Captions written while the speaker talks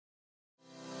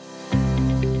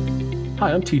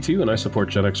Hi, I'm T2 and I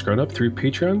support GenXGrownUp through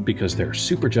Patreon because they're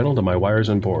super gentle to my wires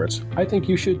and boards. I think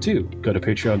you should too. Go to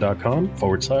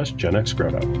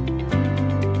patreon.com/GenXGrownUp.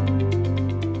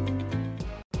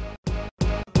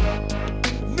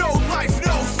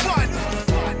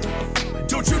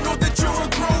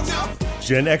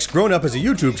 GenXGrownUp is a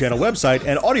YouTube channel, website,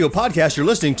 and audio podcast you're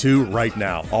listening to right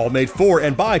now. All made for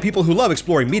and by people who love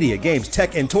exploring media, games,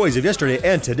 tech, and toys of yesterday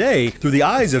and today through the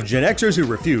eyes of Gen Xers who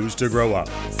refuse to grow up.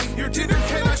 Your dinner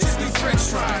cannot just be French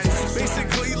fries.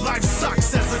 Basically, life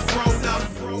sucks as a grown-up.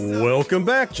 Welcome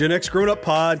back, Gen X Grown Up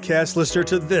podcast listener,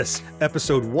 to this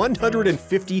episode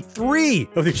 153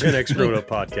 of the Gen X Grown Up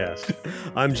podcast.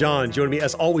 I'm John. Joining me,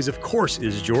 as always, of course,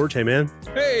 is George. Hey, man.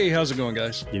 Hey, how's it going,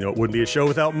 guys? You know, it wouldn't be a show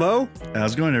without Mo.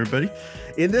 How's it going, everybody?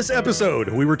 In this episode,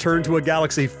 we return to a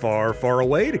galaxy far, far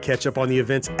away to catch up on the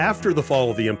events after the fall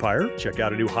of the Empire, check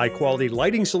out a new high-quality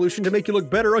lighting solution to make you look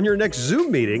better on your next Zoom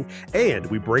meeting, and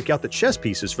we break out the chess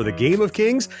pieces for the Game of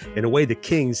Kings in a way the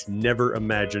Kings never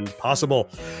imagined possible.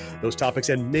 Those topics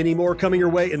and many more coming your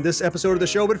way in this episode of the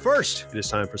show, but first, it is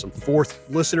time for some fourth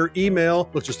listener email.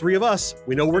 Look, just three of us.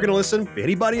 We know we're going to listen. If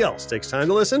anybody else takes time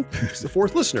to listen, it's the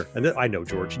fourth listener. And I know,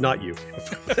 George, not you.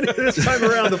 This time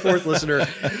around, the fourth listener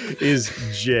is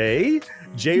Jay.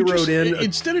 Jay wrote in...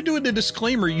 Instead of doing the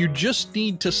disclaimer, you just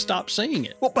need to stop saying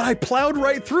it. Well, but I plowed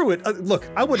right through it. Look,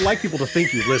 I would like people to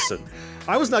think you listen.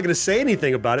 I was not going to say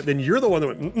anything about it. Then you're the one that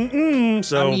went,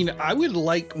 so... I mean, I would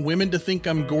like women to think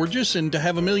I'm gorgeous and to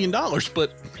have $1 million,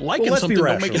 but liking something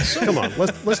don't make it so. Come on,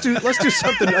 let's do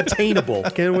something attainable,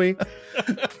 can we?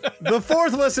 The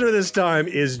fourth listener this time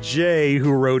is Jay,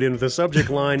 who wrote in with the subject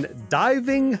line,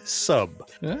 diving sub.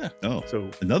 Yeah. Oh,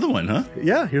 so another one, huh?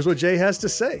 Yeah, here's what Jay has to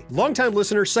say. Longtime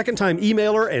listener, second-time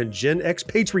emailer, and Gen X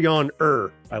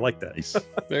Patreon-er. I like that. Nice.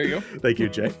 There you go. Thank you,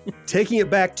 Jay. Taking it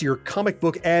back to your comic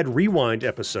book ad rewind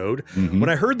episode, when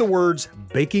I heard the words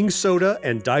baking soda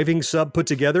and diving sub put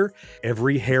together,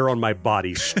 every hair on my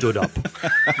body stood up.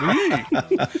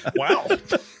 Wow.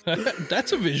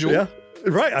 That's a visual. Yeah,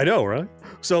 right. I know, right?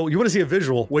 So you want to see a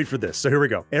visual? Wait for this. So here we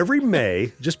go. Every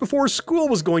May, just before school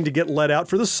was going to get let out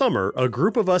for the summer, a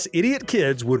group of us idiot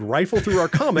kids would rifle through our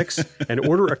comics and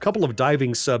order a couple of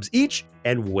diving subs each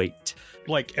and wait.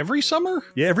 Like every summer?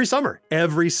 Yeah, every summer.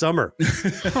 Every summer.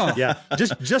 Huh. Yeah,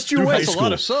 just you wait. That's a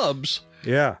lot of subs.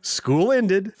 Yeah. School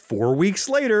ended. 4 weeks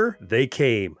later, they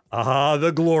came. Ah,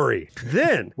 the glory.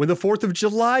 Then, when the 4th of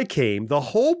July came, the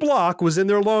whole block was in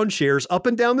their lawn chairs up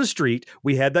and down the street.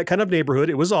 We had that kind of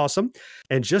neighborhood. It was awesome.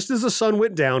 And just as the sun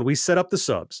went down, we set up the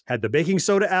subs, had the baking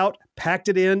soda out, packed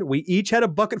it in. We each had a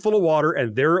bucket full of water,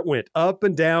 and there it went up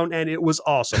and down, and it was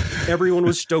awesome. Everyone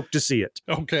was stoked to see it.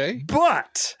 Okay.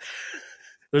 But...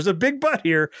 there's a big but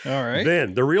here. All right.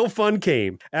 Then the real fun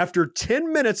came. After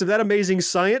 10 minutes of that amazing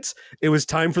science, it was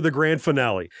time for the grand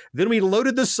finale. Then we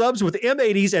loaded the subs with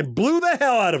M80s and blew the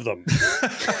hell out of them.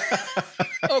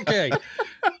 Okay.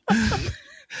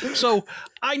 So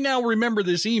I now remember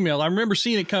this email. I remember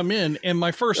seeing it come in, and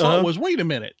my first thought was, wait a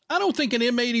minute. I don't think an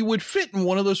M80 would fit in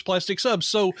one of those plastic subs.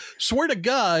 So swear to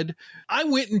God, I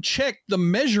went and checked the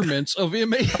measurements of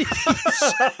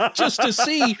M80s just to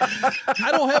see.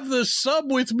 I don't have the sub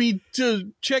with me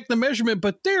to check the measurement,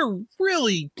 but they're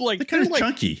really like, they're like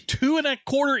chunky.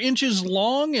 2¼ inches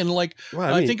long, and like,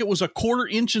 well, I think it was 1/4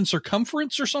 inch in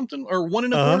circumference or something, or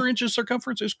 1¼ inch in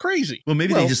circumference. It's crazy. Well,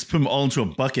 maybe they just put them all into a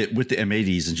bucket with the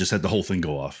M80s and just had the whole thing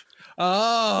go off.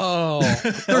 Oh,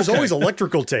 there's always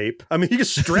electrical tape. I mean, you can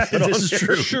strap it on. This is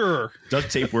true. Sure. Duct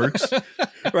tape works.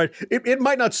 Right. It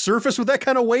might not surface with that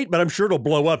kind of weight, but I'm sure it'll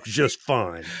blow up just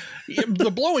fine. The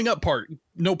blowing up part,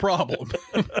 no problem.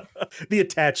 The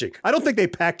attaching. I don't think they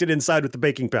packed it inside with the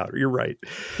baking powder. You're right.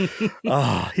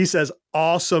 He says,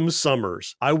 awesome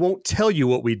summers. I won't tell you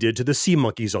what we did to the sea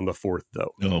monkeys on the 4th,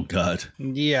 though. Oh, God.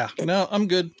 Yeah. No, I'm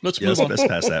good. Let's move on. Let's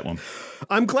pass that one.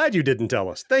 I'm glad you didn't tell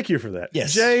us. Thank you for that.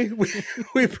 Yes. Jay,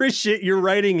 we appreciate your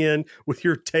writing in with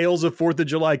your tales of 4th of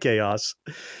July chaos.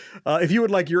 If you would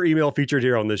like your email featured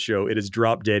here on this show, it is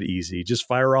drop dead easy. Just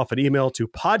fire off an email to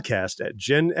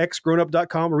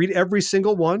podcast@genxgrownup.com. Read every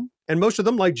single one. And most of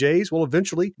them, like Jay's, will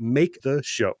eventually make the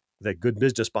show. That good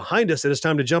business behind us, it is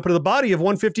time to jump into the body of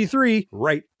 153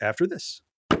 right after this.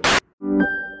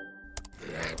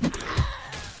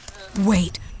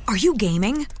 Wait, are you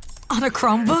gaming? On a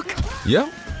Chromebook?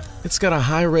 Yep. It's got a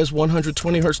high-res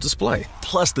 120Hz display,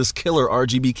 plus this killer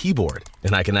RGB keyboard.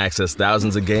 And I can access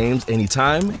thousands of games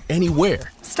anytime,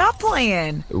 anywhere. Stop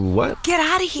playing. What? Get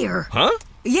out of here. Huh?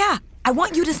 Yeah, I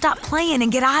want you to stop playing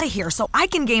and get out of here so I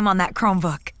can game on that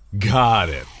Chromebook. Got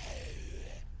it.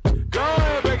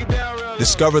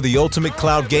 Discover the ultimate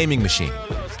cloud gaming machine,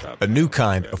 a new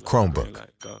kind of Chromebook.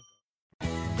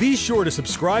 Be sure to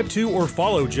subscribe to or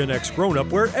follow Gen X Grown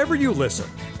Up wherever you listen.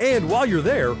 And while you're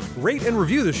there, rate and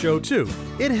review the show too.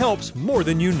 It helps more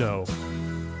than you know.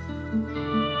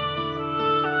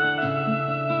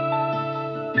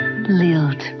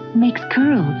 Lilt makes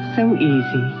curls so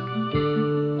easy.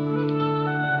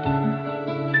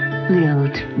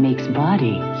 Lilt makes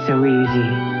body so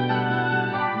easy.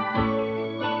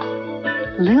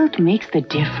 Lilt makes the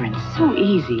difference so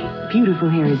easy. Beautiful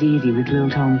hair is easy with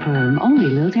Lilt Home Perm. Only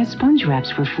Lilt has sponge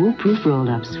wraps for foolproof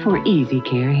roll-ups for easy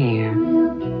care hair.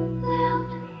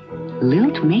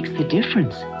 Lilt makes the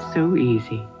difference so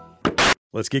easy.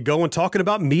 Let's get going talking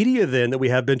about media then that we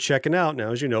have been checking out.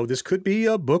 Now, as you know, this could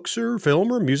be books or film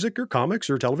or music or comics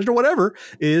or television or whatever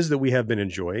is that we have been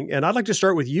enjoying. And I'd like to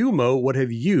start with you, Mo. What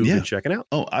have you been checking out?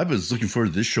 Oh, I was looking forward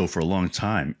to this show for a long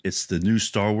time. It's the new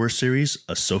Star Wars series,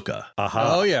 Ahsoka.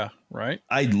 Oh, yeah. Right.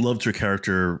 I loved her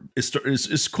character.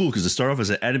 It's cool because it started off as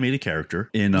an animated character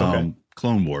in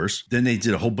Clone Wars. Then they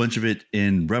did a whole bunch of it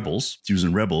in Rebels. She was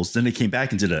in Rebels. Then they came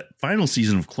back and did a final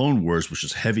season of Clone Wars, which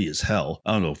was heavy as hell.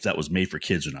 I don't know if that was made for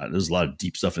kids or not. There's a lot of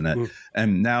deep stuff in that.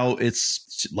 And now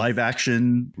it's live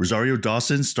action. Rosario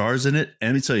Dawson stars in it.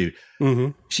 And let me tell you,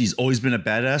 she's always been a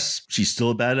badass. She's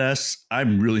still a badass.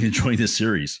 I'm really enjoying this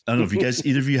series. I don't know if you guys,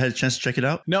 either of you had a chance to check it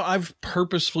out. No, I've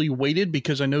purposefully waited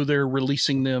because I know they're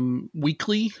releasing them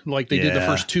weekly, like they did the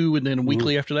first two and then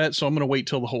weekly after that. So I'm going to wait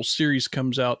till the whole series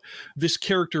comes out. This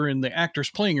character and the actors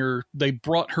playing her, they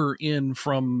brought her in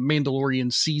from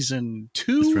Mandalorian season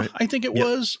 2, I think it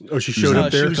was. Oh, she showed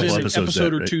up there? She was in an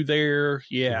episode or two there.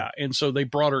 Yeah. And so they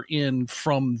brought her in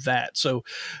from that. So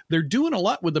they're doing a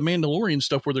lot with the Mandalorian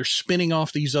stuff where they're spinning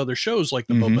off these other shows like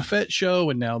the Boba Fett show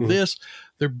and now this.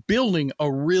 They're building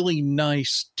a really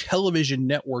nice television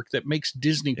network that makes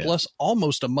Disney Plus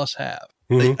almost a must-have.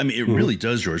 I mean, it really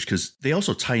does, George, because they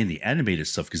also tie in the animated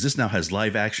stuff because this now has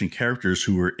live action characters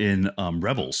who were in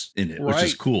Rebels in it, which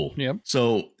is cool. Yep.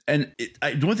 So, and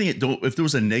the one thing, if there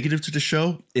was a negative to the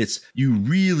show, it's you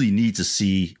really need to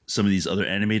see some of these other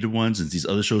animated ones and these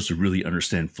other shows to really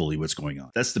understand fully what's going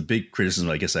on. That's the big criticism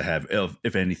I guess I have,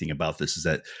 if anything, about this is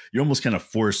that you're almost kind of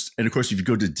forced. And of course, if you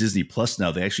go to Disney Plus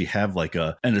now, they actually have like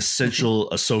an essential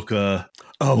Ahsoka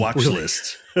watch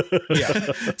list.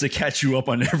 To catch you up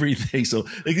on everything. So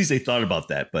at least they thought about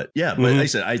that. But but like I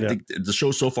said, I think the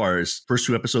show so far is first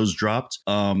 2 episodes dropped.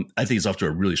 I think it's off to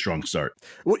a really strong start.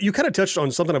 Well, you kind of touched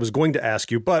on something I was going to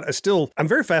ask you, but I'm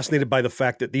very fascinated by the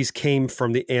fact that these came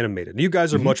from the animated. You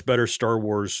guys are much better Star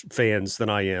Wars fans than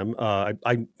I am.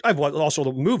 I've watched also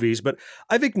the movies, but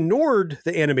I've ignored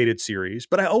the animated series.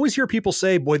 But I always hear people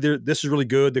say, boy, this is really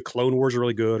good. The Clone Wars are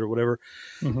really good or whatever.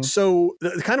 So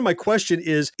kind of my question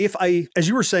is, if I, as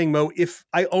you were saying, Mo, if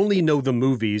I only know the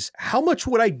movies, how much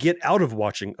would I get out of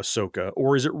watching Ahsoka?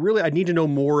 Or is it really, I need to know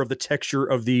more of the texture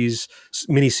of these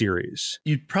miniseries?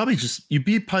 You'd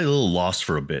be probably a little lost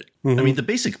for a bit. I mean, the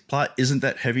basic plot isn't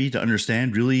that heavy to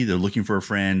understand, really. They're looking for a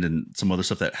friend and some other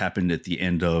stuff that happened at the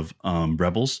end of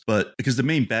Rebels. But because the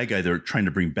main bad guy they're trying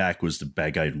to bring back was the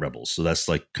bad guy in Rebels. So that's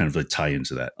like kind of the tie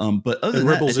into that. But other than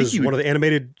Rebels that, is one of the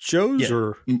animated shows?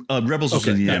 Or Rebels is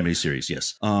in the animated series,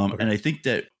 yes. And I think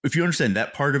that if you understand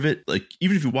that part of it, like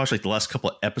even if you watch like the last couple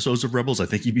of episodes of Rebels, I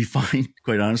think you'd be fine,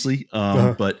 quite honestly.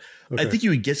 But I think you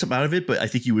would get some out of it, but I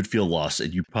think you would feel lost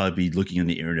and you'd probably be looking on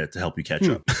the internet to help you catch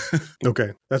up.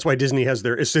 Okay. That's why Disney has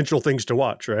their essential things to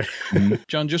watch, right?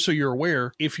 John, just so you're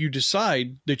aware, if you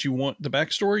decide that you want the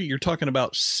backstory, you're talking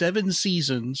about 7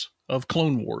 seasons of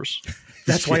Clone Wars.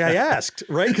 That's why I asked,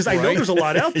 right? Because I know there's a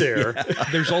lot out there.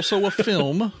 There's also a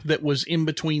film that was in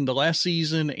between the last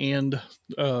season and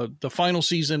the final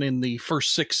season in the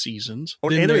first 6 seasons.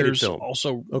 An animated film.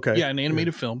 Also, an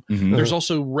animated film. There's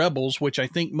also Rebels, which I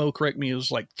think, Mo, correct me,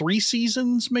 is like 3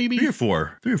 seasons, maybe? 3 or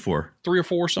 4. 3 or 4. 3 or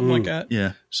 4, something like that.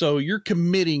 Yeah. So you're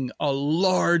committing a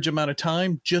large amount of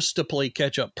time just to play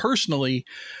catch up. Personally,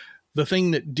 the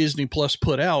thing that Disney Plus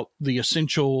put out, the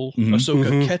essential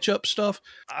Ahsoka catch-up stuff,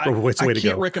 I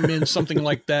can't recommend something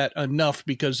like that enough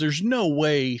because there's no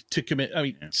way to commit. I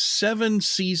mean, 7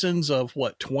 seasons of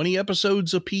 20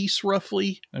 episodes a piece,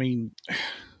 roughly. I mean,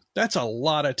 that's a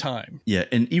lot of time. Yeah,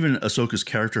 and even Ahsoka's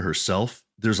character herself,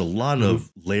 there's a lot of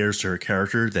layers to her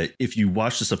character that if you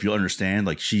watch the stuff, you'll understand.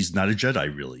 Like, she's not a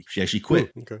Jedi, really. She actually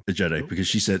quit the Jedi because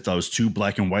she said that was too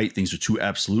black and white. Things are too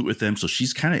absolute with them. So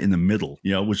she's kind of in the middle,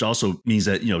 which also means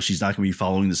that, she's not going to be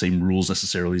following the same rules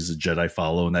necessarily as the Jedi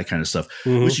follow and that kind of stuff,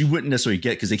 which you wouldn't necessarily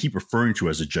get because they keep referring to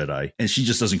her as a Jedi. And she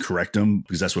just doesn't correct them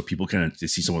because that's what people they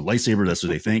see someone lightsaber. That's what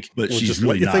they think. But she's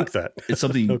really not. Think that. It's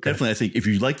something definitely, I think, if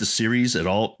you like the series at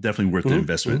all, definitely worth the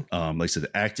investment. Like I said,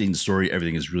 the acting, the story,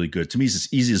 everything is really good. To me, it's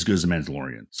easy as good as The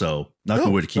Mandalorian. So not the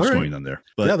way to keep going on there.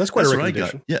 But yeah, that's quite a what I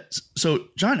recommendation. got. Yeah. So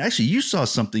John, actually, you saw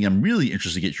something I'm really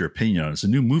interested to get your opinion on. It's a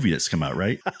new movie that's come out,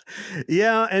 right?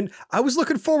 Yeah, and I was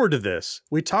looking forward to this.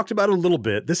 We talked about it a little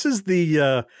bit. This is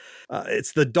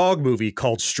it's the dog movie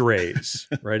called Strays,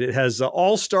 right? It has an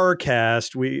all-star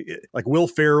cast. Like Will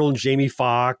Ferrell and Jamie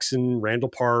Foxx and Randall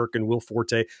Park and Will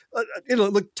Forte.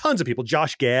 Tons of people.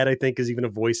 Josh Gad, I think, is even a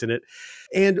voice in it.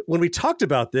 And when we talked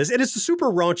about this, and it's a super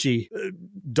raunchy,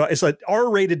 it's an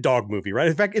R-rated dog movie, right?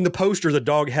 In fact, in the poster, the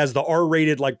dog has the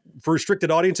R-rated, like for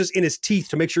restricted audiences, in his teeth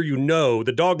to make sure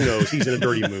the dog knows he's in a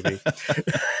dirty movie.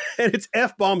 And it's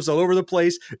F-bombs all over the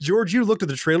place. George, you looked at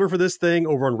the trailer for this thing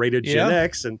over on Rated Gen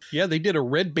X. And yeah, they did a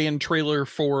red band trailer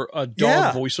for a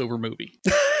dog voiceover movie.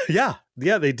 Yeah,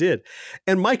 they did.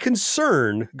 And my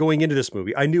concern going into this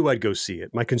movie, I knew I'd go see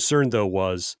it. My concern, though,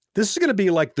 was this is going to be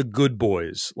like The Good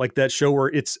Boys, like that show where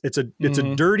it's a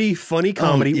dirty, funny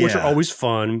comedy, which are always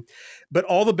fun. But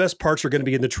all the best parts are going to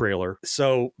be in the trailer.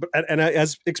 So,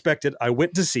 as expected, I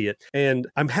went to see it. And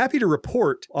I'm happy to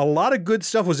report a lot of good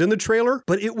stuff was in the trailer,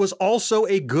 but it was also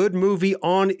a good movie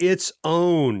on its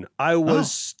own. I was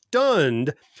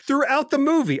stunned throughout the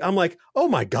movie. I'm like, oh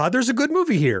my God, there's a good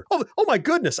movie here. Oh my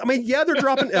goodness. I mean, yeah, they're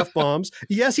dropping F-bombs.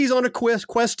 Yes, he's on a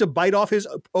quest to bite off his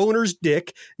owner's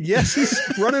dick. Yes, he's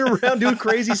running around doing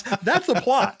crazies. That's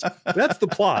the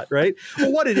plot, right?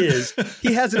 Well, what it is,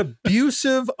 he has an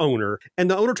abusive owner,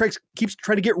 and the owner keeps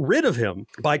trying to get rid of him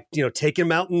by, taking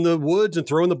him out in the woods and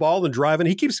throwing the ball and driving.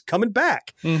 He keeps coming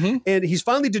back. Mm-hmm. And he's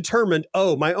finally determined,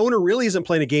 my owner really isn't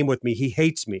playing a game with me. He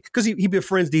hates me because he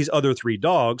befriends these other 3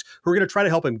 dogs who are going to try to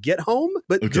help him get home.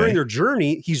 But during their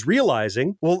journey, he's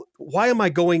realizing, well, why am I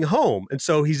going home? And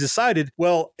so he's decided,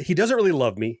 well, he doesn't really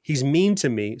love me. He's mean to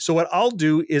me. So what I'll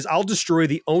do is I'll destroy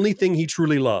the only thing he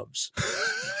truly loves,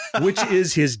 which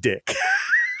is his dick.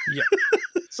 Yeah.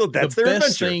 So that's the their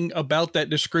best adventure. thing about that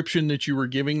description that you were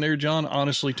giving there, John,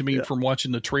 honestly, to me, from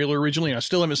watching the trailer originally, and I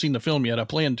still haven't seen the film yet, I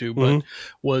plan to, but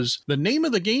was the name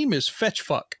of the game is Fetch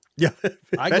Fuck. Yeah.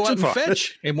 I go out and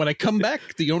fetch, and when I come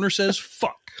back, the owner says,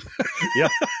 fuck. Yeah.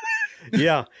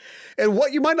 Yeah. And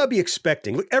what you might not be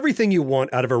expecting, look, everything you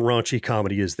want out of a raunchy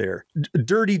comedy is there.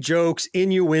 Dirty jokes,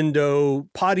 innuendo,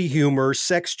 potty humor,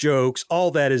 sex jokes,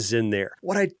 all that is in there.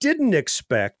 What I didn't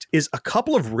expect is a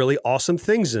couple of really awesome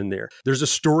things in there. There's a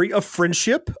story of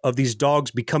friendship, of these dogs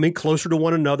becoming closer to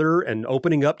one another and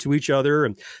opening up to each other.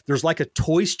 And there's like a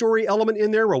Toy Story element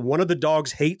in there where one of the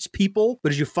dogs hates people,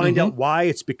 but as you find out why,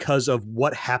 it's because of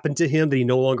what happened to him, that he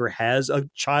no longer has a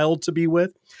child to be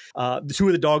with. The 2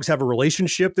 of the dogs have a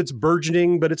relationship that's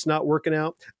burgeoning, but it's not working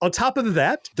out. On top of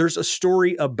that, there's a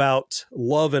story about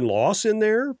love and loss in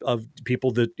there of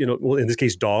people that, well, in this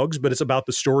case, dogs, but it's about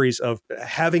the stories of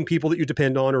having people that you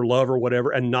depend on or love or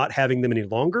whatever and not having them any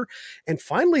longer. And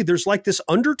finally, there's like this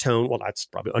undertone. Well, that's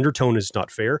probably undertone is not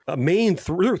fair. A main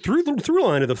through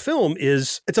line of the film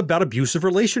is it's about abusive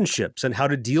relationships and how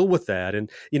to deal with that. And,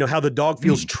 how the dog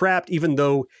feels trapped, even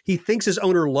though he thinks his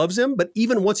owner loves him. But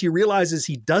even once he realizes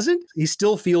he doesn't, he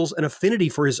still feels an affinity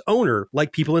for his owner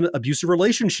like people in abusive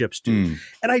relationships do.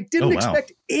 And I didn't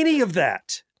expect any of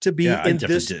that to be in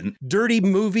this dirty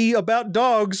movie about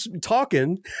dogs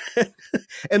talking.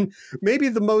 And maybe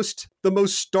the most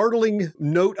startling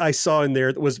note I saw in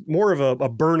there that was more of a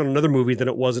burn on another movie than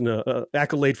it was an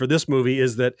accolade for this movie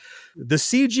is that the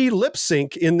CG lip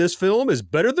sync in this film is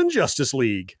better than Justice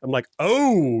League. I'm like,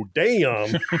 oh,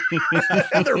 damn.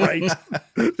 They're right.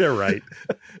 They're right.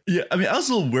 Yeah, I mean, I was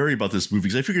a little worried about this movie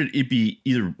because I figured it'd be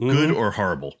either good or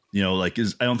horrible. I don't think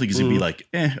it's going to be like,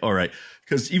 all right.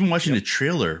 Because even watching the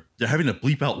trailer, they're having to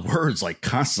bleep out words like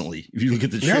constantly. If you look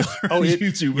at the trailer on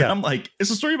YouTube, and I'm like, it's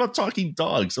a story about talking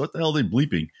dogs. So what the hell are they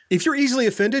bleeping? If you're easily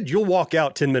offended, you'll walk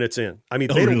out 10 minutes in. I mean,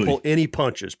 they don't pull any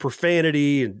punches,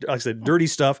 profanity, and like I said, dirty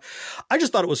stuff. I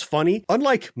just thought it was funny.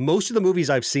 Unlike most of the movies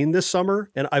I've seen this summer,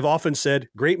 and I've often said,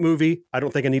 great movie. I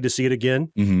don't think I need to see it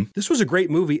again. This was a great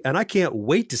movie, and I can't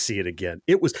wait to see it again.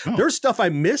 It was there's stuff I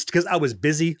missed because I was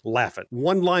busy laughing.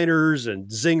 One-liners and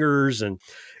zingers, and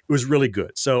it was really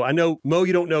good. So I know, Mo,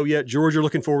 you don't know yet. George, you're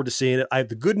looking forward to seeing it.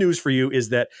 The good news for you is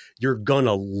that you're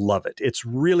gonna love it. It's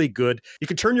really good. You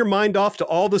can turn your mind off to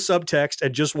all the subtext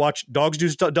and just watch dogs do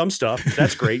dumb stuff.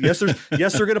 That's great. Yes,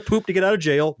 they're gonna poop to get out of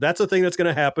jail. That's a thing that's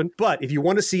gonna happen. But if you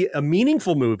want to see a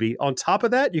meaningful movie on top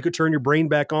of that, you could turn your brain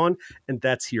back on, and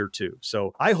that's here too.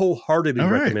 So I wholeheartedly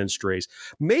recommend Strays.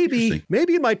 Maybe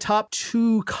in my top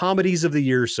 2 comedies of the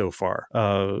year so far.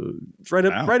 It's right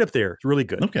up there. It's really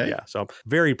good. Okay. Yeah. So I'm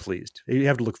very pleased. You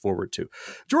have to look forward to.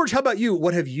 George, how about you?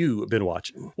 What have you been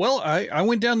watching? Well, I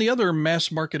went down the other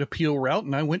mass market appeal route,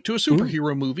 and I went to a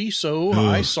superhero movie. So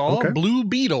I saw Blue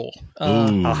Beetle.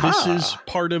 This is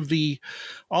part of the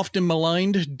often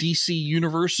maligned DC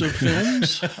universe of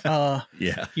films.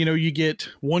 You know, you get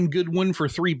one good one for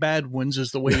three bad ones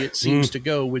is the way it seems to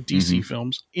go with DC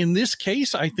films. In this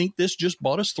case, I think this just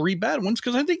bought us three bad ones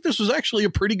because I think this was actually a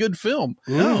pretty good film.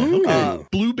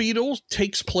 Blue Beetle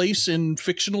takes place in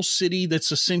fictional city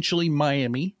that's essentially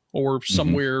Miami or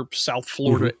somewhere South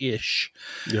Florida-ish.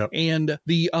 And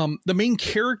the main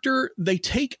character, they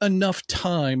take enough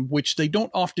time, which they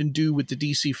don't often do with the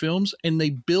DC films, and they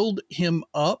build him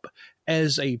up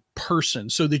as a person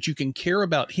so that you can care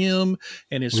about him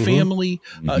and his family.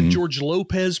 George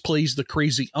Lopez plays the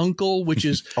crazy uncle, which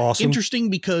is interesting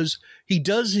because he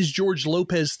does his George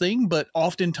Lopez thing, but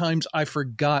oftentimes I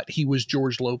forgot he was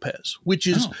George Lopez, which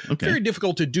is very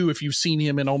difficult to do if you've seen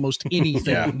him in almost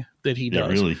anything that he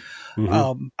does.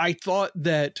 I thought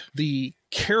that the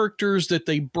characters that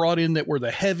they brought in that were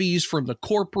the heavies from the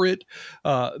corporate,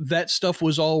 that stuff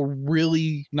was all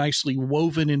really nicely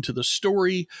woven into the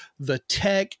story. The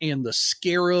tech and the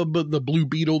scarab, the Blue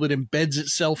Beetle that embeds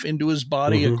itself into his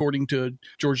body, according to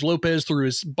George Lopez, through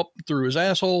his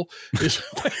asshole. Is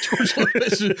George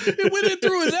Lopez, it went in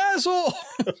through his asshole.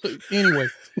 Anyway,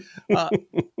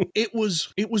 it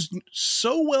was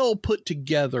so well put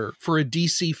together for a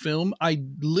DC film. I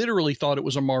literally thought it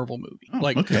was a Marvel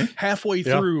movie. Halfway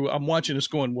through, I'm watching this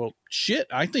going, well, shit,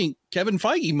 I think Kevin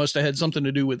Feige must have had something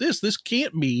to do with this. This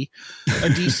can't be a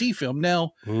DC film.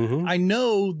 Now, I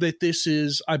know that this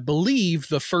is, I believe,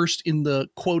 the first in the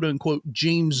quote unquote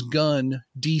James Gunn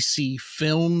DC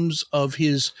films of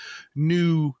his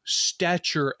new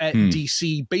stature at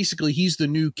DC. Basically, he's the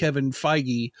new Kevin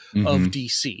Feige of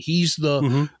DC. He's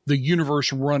the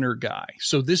universe runner guy.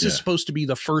 So this is supposed to be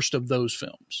the first of those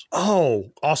films.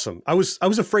 Oh, awesome. I was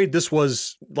afraid this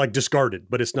was like discarded,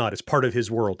 but it's not. It's part of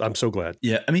his world. I'm so glad.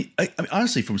 Yeah. I mean,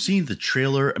 honestly, from seeing the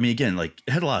trailer, I mean, again, like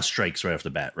it had a lot of strikes right off the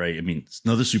bat, right? I mean, it's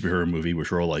another superhero movie,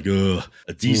 which we're all like, ugh,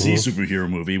 a DC superhero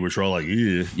movie, which we're all like,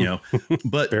 you know,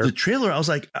 but the trailer, I was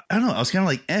like, I don't know. I was kind of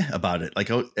like, about it.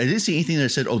 Like I didn't see anything that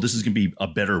said, oh, this is going to be a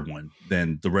better one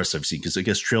than the rest I've seen. Cause I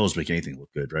guess trailers make anything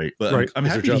look good. Right. But I'm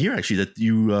happy to hear actually that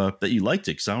you liked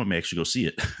it. Cause I may actually go see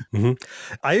it.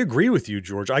 I agree with you,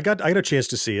 George. I got a chance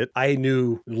to see it. I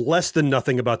knew less than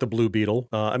nothing about the Blue Beetle.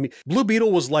 I mean, Blue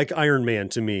Beetle was like Iron Man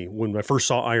to me when I first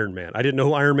saw Iron Man. I didn't know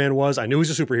who Iron Man was. I knew he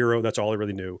was a superhero. That's all I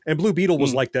really knew. And Blue Beetle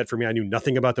was like that for me. I knew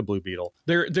nothing about the Blue Beetle.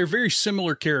 They're very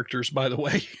similar characters, by the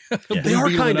way. They are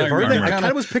kind of, aren't they? I kind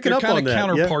of was picking up on that.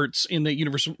 Counterparts in the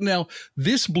universe. Now,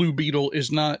 this Blue Beetle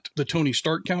is not the Tony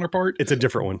Stark counterpart. It's a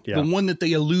different one. Yeah. The one that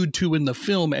they allude to in the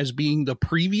film as being the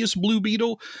previous Blue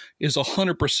Beetle is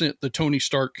 100% the Tony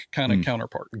Stark kind of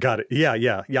counterpart. Got it.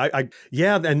 Yeah.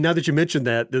 And now that you mentioned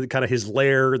that, the kind of his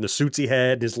lair and the suits he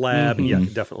had, his lab, and yeah,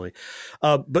 definitely.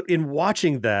 But in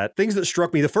watching that, things that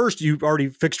struck me, the first you already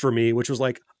fixed for me, which was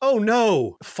like, oh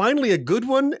no, finally a good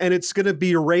one, and it's going to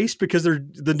be erased because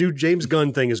the new James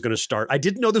Gunn thing is going to start. I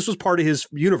didn't know this was part of his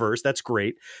universe. That's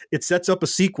great. It sets up a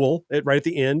sequel right at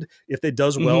the end if it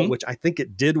does well, which I think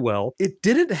it did well. It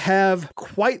didn't have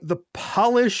quite the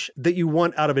polish that you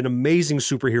want out of an amazing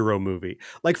superhero movie.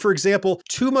 Like, for example,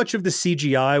 too much of the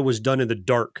CGI was done in the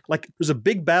dark. Like, there's a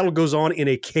big battle goes on in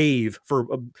a cave for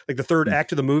like the third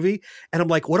act of the movie, and I'm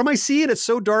like, what am I seeing? It's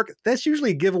so dark. That's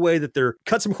usually a giveaway that they're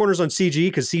cut some corners on CG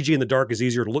because CG in the dark is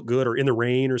easier to look good, or in the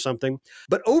rain or something.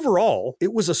 But overall,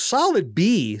 it was a solid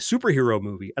B superhero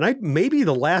movie. And maybe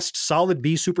the last solid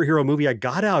B superhero movie I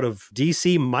got out of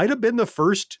DC might have been the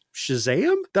first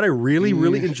Shazam that I really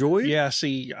enjoyed. Yeah,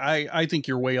 see, I think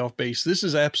you're way off base. This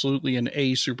is absolutely an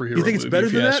A superhero movie. You think it's better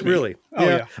than that? Really? Oh,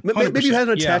 yeah. Maybe you had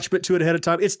an attachment to it ahead of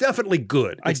time. It's definitely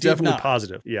good. It's definitely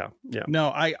positive. Yeah.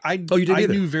 No, I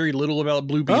knew very little about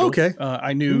Blue Beetle. Oh, okay.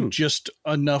 I knew just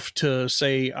enough to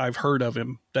say I've heard of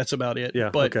him. That's about it. Yeah,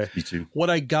 but me too. What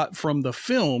I got from the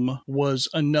film was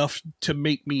enough to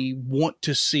make me want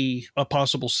to see a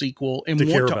possible sequel and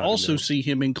want to also see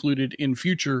him included in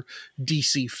future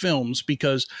DC films,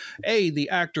 because the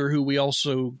actor who we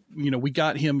also, we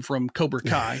got him from Cobra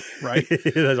Kai, right?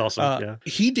 That's awesome.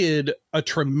 He did a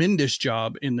tremendous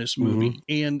job in this movie,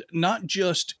 and not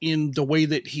just in the way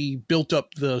that he built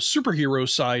up the superhero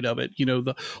side of it,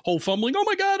 the whole fumbling, oh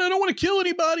my God, I don't want to kill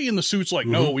anybody. And the suit's like,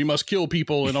 no, we must kill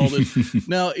people and all this.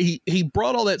 Now he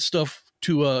brought all that stuff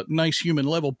to a nice human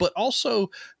level, but also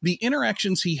the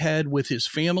interactions he had with his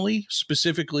family,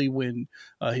 specifically when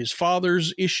his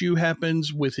father's issue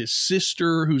happens, with his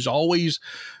sister, who's always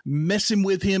messing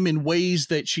with him in ways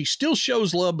that she still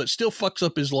shows love, but still fucks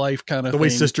up his life kind of thing. The way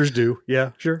sisters do.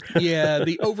 Yeah, sure. Yeah,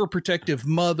 the overprotective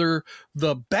mother,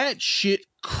 the batshit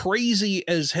crazy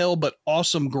as hell but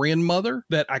awesome grandmother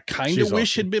that I kind of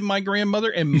wish had been my grandmother,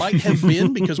 and might have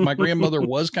been, because my grandmother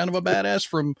was kind of a badass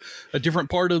from a different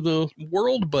part of the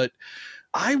world. But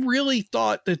I really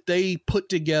thought that they put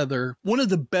together one of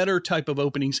the better type of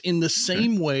openings in the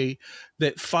same way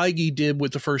that Feige did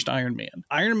with the first Iron Man.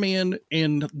 Iron Man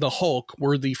and the Hulk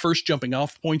were the first jumping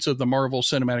off points of the Marvel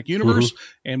Cinematic Universe.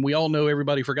 And we all know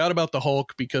everybody forgot about the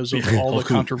Hulk because of all the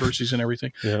controversies and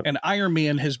everything. And Iron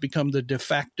Man has become the de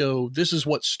facto, this is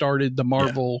what started the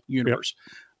Marvel universe.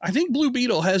 I think Blue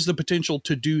Beetle has the potential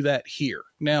to do that here.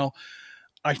 Now,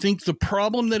 I think the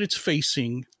problem that it's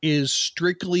facing is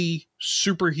strictly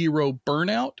superhero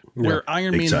burnout, where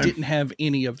Iron Man didn't have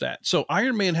any of that. So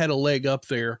Iron Man had a leg up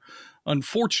there,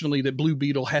 unfortunately, that Blue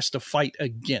Beetle has to fight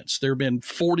against. There have been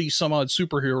 40 some odd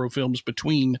superhero films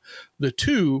between the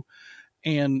two.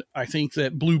 And I think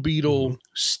that Blue Beetle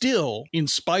still, in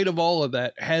spite of all of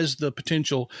that, has the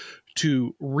potential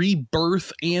to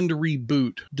rebirth and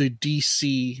reboot the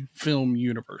DC film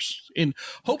universe in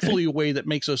hopefully a way that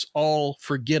makes us all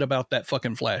forget about that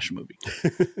fucking Flash movie.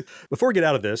 Before we get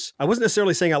out of this, I wasn't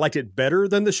necessarily saying I liked it better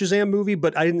than the Shazam movie,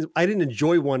 but I didn't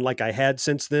enjoy one like I had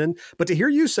since then. But to hear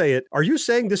you say it, are you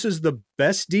saying this is the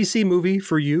best DC movie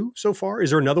for you so far? Is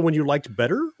there another one you liked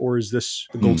better, or is this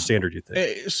the gold standard, you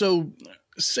think? So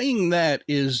saying that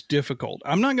is difficult.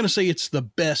 I'm not going to say it's the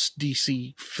best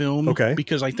DC film,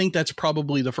 because I think that's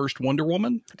probably the first Wonder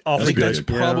Woman. I think that's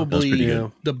probably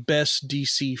the best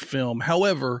DC film.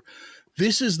 However,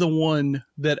 this is the one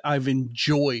that I've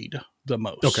enjoyed the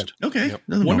most.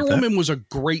 Wonder Woman was a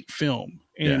great film.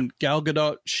 And Gal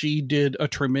Gadot, she did a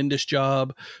tremendous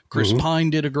job. Chris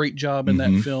Pine did a great job in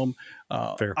that film.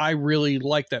 I really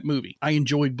liked that movie. I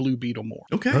enjoyed Blue Beetle more.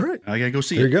 All right. I gotta go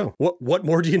see There you go. What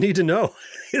more do you need to know?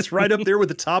 It's right up there with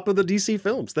the top of the DC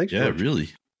films. Thanks, George. Really.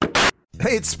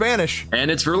 Hey, it's Spanish. And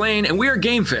it's Verlaine, and we are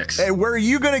Game Fix. Hey, where are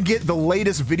you going to get the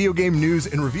latest video game news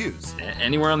and reviews?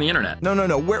 Anywhere on the internet.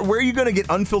 No. Where are you going to get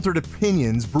unfiltered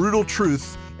opinions, brutal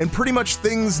truth, and pretty much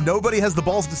things nobody has the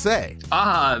balls to say?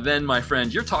 Then, my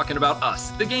friend, you're talking about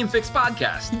us, the Game Fix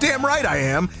podcast. Damn right I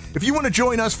am. If you want to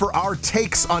join us for our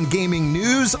takes on gaming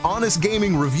news, honest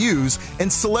gaming reviews, and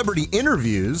celebrity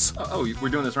interviews... we're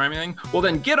doing this rhyming thing? Well,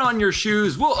 then get on your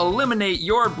shoes. We'll eliminate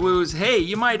your blues. Hey,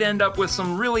 you might end up with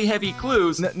some really heavy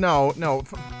clues. No.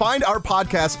 Find our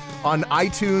podcast on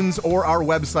iTunes or our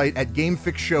website at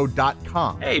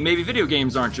gamefixshow.com. Hey, maybe video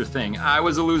games aren't your thing. I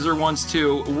was a loser once,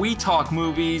 too. We talk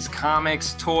movies,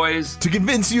 comics, toys. To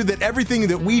convince you that everything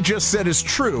that we just said is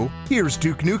true, here's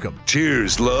Duke Nukem.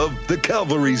 Cheers, love. The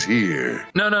cavalry's here.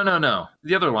 No.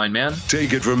 The other line, man.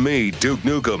 Take it from me, Duke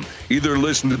Nukem. Either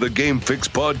listen to the Game Fix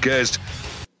podcast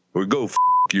or go f***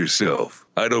 yourself.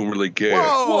 I don't really care.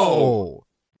 Whoa!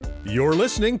 You're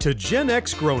listening to Gen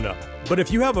X Grown Up. But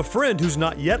if you have a friend who's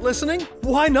not yet listening,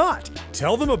 why not?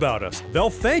 Tell them about us. They'll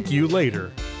thank you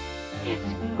later. It's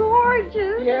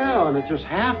gorgeous. Yeah, and it's just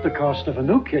half the cost of a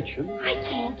new kitchen. I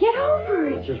can't get over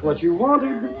it. Which is what you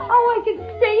wanted. Oh, I could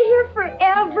stay here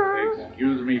forever.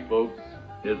 Excuse me, folks.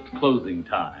 It's closing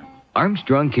time.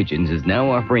 Armstrong Kitchens is now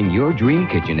offering your dream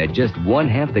kitchen at just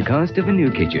one-half the cost of a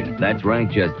new kitchen. That's right,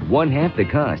 just one-half the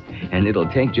cost. And it'll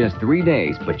take just 3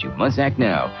 days, but you must act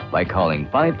now by calling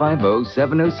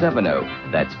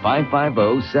 550-7070. That's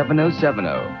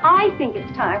 550-7070. I think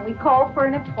it's time we call for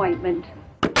an appointment.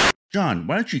 John,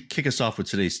 why don't you kick us off with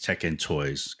today's tech and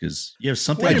toys? Because you have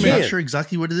something, Wait a I'm minute. not sure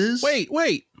exactly what it is. Wait. What?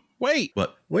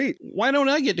 Wait. Why don't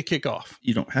I get to kick off?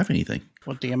 You don't have anything.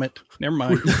 Well, damn it. Never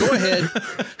mind. Go ahead.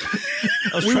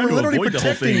 We were literally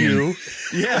protecting you.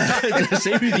 Yeah,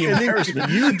 save you the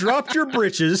embarrassment. You dropped your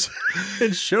britches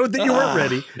and showed that you weren't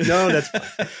ready. No, that's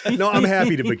fine. No, I'm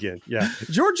happy to begin. Yeah.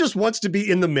 George just wants to be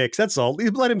in the mix. That's all.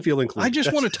 Let him feel included. I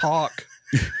just want to talk.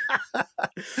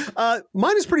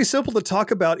 Mine is pretty simple to talk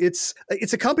about. It's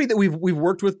a company that we've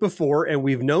worked with before and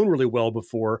we've known really well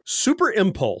before. Super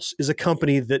Impulse is a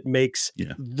company that makes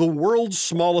the world's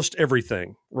smallest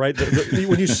everything. right?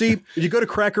 When you go to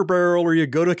Cracker Barrel or you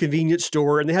go to a convenience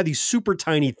store and they have these super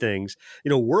tiny things,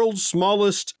 world's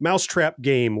smallest mousetrap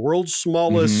game, world's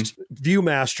smallest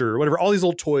Viewmaster, whatever, all these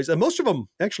little toys. And most of them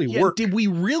actually work. Did we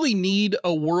really need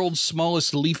a world's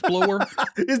smallest leaf blower?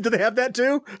 Do they have that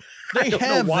too? They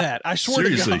have that. I swear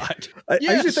to God. I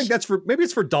usually think maybe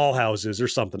it's for dollhouses or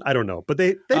something. I don't know. But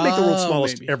they make the world's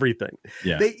smallest everything.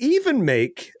 Yeah. They even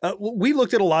make, we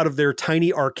looked at a lot of their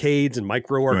tiny arcades and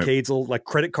micro arcades, little like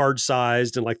credit card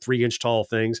sized and like 3-inch tall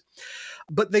things.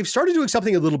 But they've started doing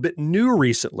something a little bit new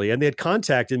recently. And they had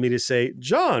contacted me to say,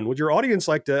 John, would your audience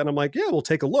like to? And I'm like, yeah, we'll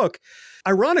take a look.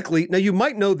 Ironically, now you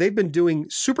might know they've been doing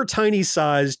super tiny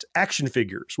sized action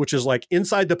figures, which is like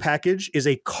inside the package is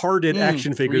a carded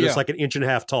action figure that's like 1.5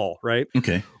 inches tall, right?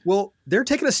 Okay. Well, they're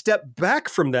taking a step back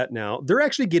from that now. They're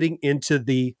actually getting into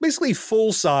the basically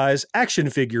full size action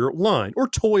figure line or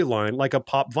toy line, like a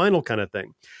pop vinyl kind of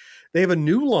thing. They have a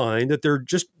new line that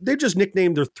they've just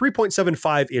nicknamed their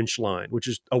 3.75 inch line, which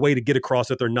is a way to get across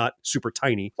that they're not super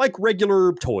tiny, like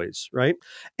regular toys, right?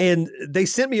 And they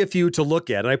sent me a few to look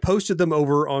at, and I posted them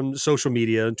over on social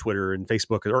media and Twitter and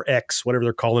Facebook or X, whatever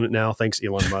they're calling it now. Thanks,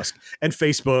 Elon Musk, and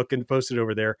Facebook, and posted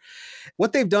over there.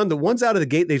 What they've done, the ones out of the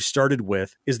gate they've started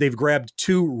with is they've grabbed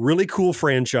 2 really cool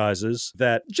franchises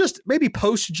that just maybe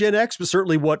post Gen X, but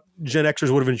certainly what Gen Xers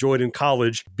would have enjoyed in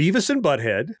college, Beavis and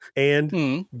Butthead and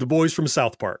the boys from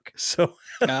South Park. So,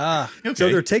 so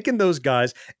they're taking those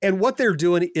guys, and what they're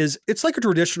doing is it's like a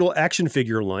traditional action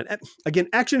figure line. Again,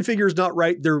 action figures not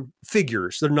right. They're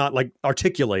figures. They're not like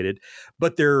articulated,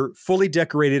 but they're fully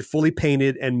decorated, fully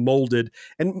painted, and molded.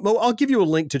 And Mo, I'll give you a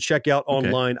link to check out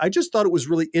online. I just thought it was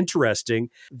really interesting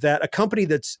that a company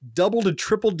that's doubled and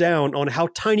tripled down on how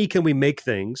tiny can we make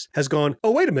things has gone,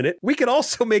 oh, wait a minute, we can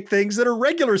also make things that are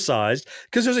regular sized,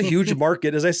 because there's a huge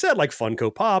market, as I said, like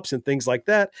Funko Pops and things like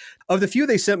that. Of the few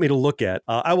they sent me to look at,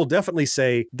 I will definitely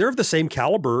say they're of the same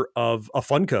caliber of a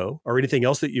Funko or anything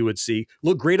else that you would see.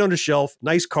 Look great on the shelf,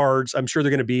 nice cards. I'm sure they're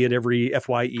going to be in every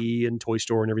FYE and toy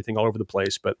store and everything all over the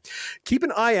place. But keep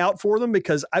an eye out for them,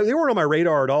 because they weren't on my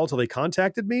radar at all until they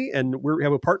contacted me. And we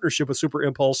have a partnership with Super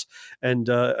Impulse, and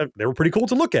they were pretty cool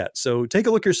to look at. So take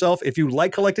a look yourself. If you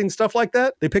like collecting stuff like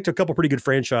that, they picked a couple pretty good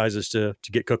franchises to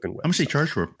get cooking with. How much they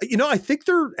charge for them? I think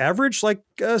they're average like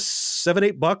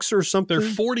 $7-8 or something. They're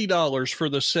 $40 for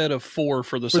the set of 4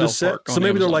 for the South Park. So maybe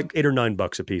Amazon. They're like $8 or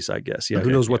 $9 a piece, I guess. Yeah,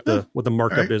 who knows what the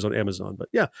markup is on Amazon? But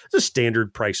yeah, the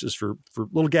standard prices for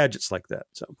little gadgets like that.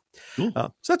 So,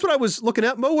 so that's what I was looking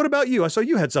at. Mo, what about you? I saw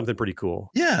you had something pretty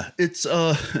cool. Yeah, it's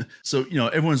so a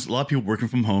lot of people working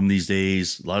from home these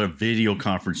days. A lot of video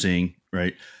conferencing,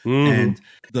 right? And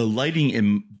the lighting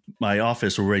in my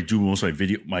office, where I do most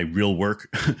of my real work,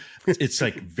 it's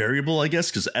like variable, I guess,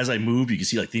 because as I move, you can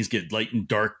see like things get light and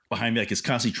dark behind me. Like it's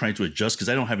constantly trying to adjust because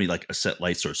I don't have any like a set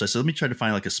light source. So I said, let me try to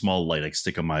find like a small light I can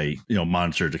stick on my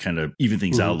monitor to kind of even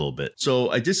things out a little bit. So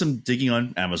I did some digging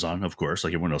on Amazon, of course,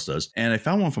 like everyone else does, and I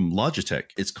found one from Logitech.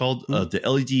 It's called the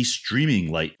LED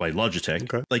Streaming Light by Logitech.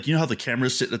 Okay. Like you know how the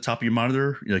cameras sit at the top of your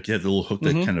monitor, like you have the little hook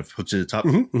that kind of hooks at the top.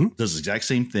 Does the exact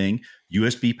same thing.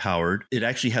 USB powered. It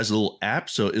actually has a little app,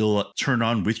 so it'll turn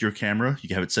on with your camera. You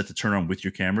can have it set to turn on with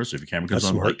your camera. So if your camera comes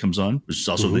on, light comes on, which is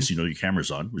also lets you know your camera's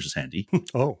on, which is handy.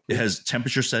 It has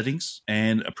temperature settings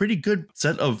and a pretty good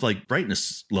set of like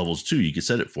brightness levels too. You can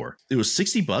set it for. It was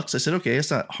 $60. I said, okay,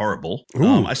 it's not horrible.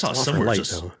 I saw somewhere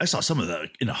I saw some of that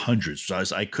in the hundreds. So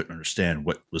I couldn't understand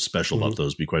what was special about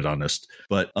those, to be quite honest.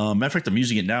 But matter of fact, I'm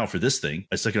using it now for this thing.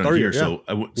 I stuck it on here, so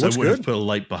I would have put a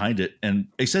light behind it, and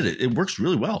I said it works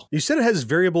really well. You said it has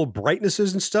variable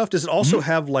brightnesses and stuff. Does it also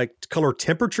have like color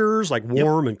temperatures, like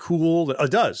warm and cool? It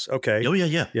does. Okay. Oh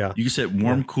yeah. You can set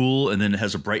warm, cool, and then it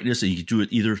has a brightness, and you can do it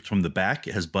either from the back.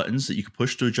 It has buttons that you can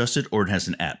push to adjust it, or it has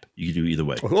an app. You can do either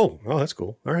way. Oh, that's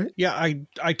cool. All right. Yeah,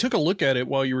 I took a look at it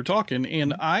while you were talking,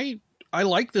 and I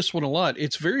like this one a lot.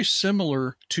 It's very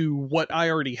similar to what I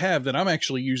already have that I'm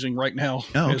actually using right now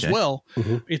as well.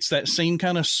 It's that same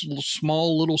kind of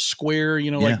small little square,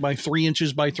 like my 3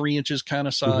 inches by 3 inches kind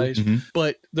of size.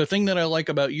 But the thing that I like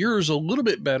about yours a little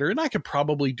bit better, and I could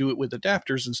probably do it with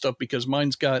adapters and stuff, because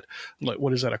mine's got like,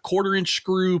 what is that, a 1/4 inch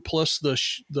screw plus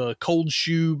the cold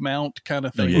shoe mount kind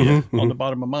of thing on the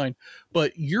bottom of mine.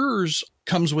 But yours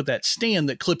comes with that stand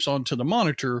that clips onto the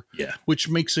monitor, which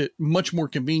makes it much more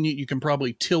convenient. You can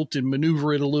probably tilt and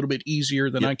maneuver it a little bit easier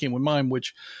than I can with mine,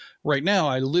 which right now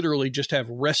I literally just have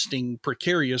resting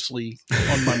precariously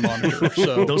on my monitor.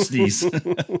 So don't sneeze.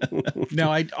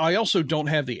 Now I also don't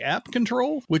have the app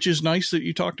control, which is nice that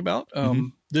you talked about.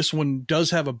 This one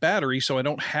does have a battery, so I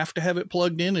don't have to have it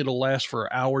plugged in. It'll last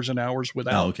for hours and hours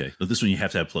without. Oh, okay. But this one you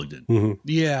have to have plugged in.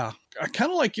 Yeah. I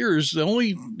kind of like yours. The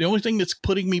only thing that's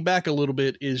putting me back a little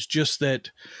bit is just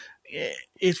that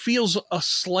it feels a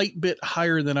slight bit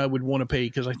higher than I would want to pay,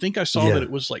 because I think I saw that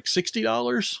it was like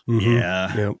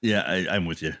 $60. Yeah, I'm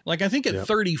with you. Like I think at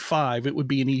 35 it would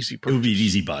be an easy purchase. It would be an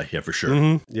easy buy, yeah, for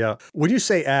sure. Yeah. When you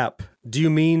say app, do you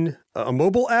mean a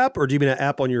mobile app, or do you mean an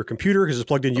app on your computer because it's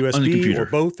plugged in USB, or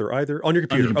both, or either? On your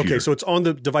computer. Okay, so it's on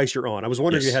the device you're on. I was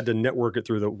wondering if you had to network it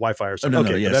through the Wi-Fi or something.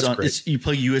 No, that's great. You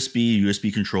plug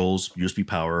USB controls, USB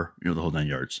power, the whole 9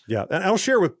 yards. Yeah, and I'll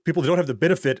share with people who don't have the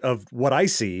benefit of what I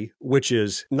see, which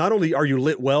is not only are you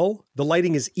lit well, the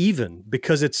lighting is even,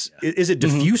 because is it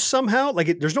diffuse somehow?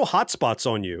 Like there's no hot spots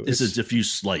on you. It's a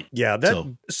diffuse light. Yeah,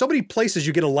 so many places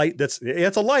you get a light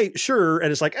it's a light, sure, and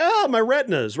it's like, my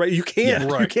retinas, right? You can't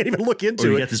even look into or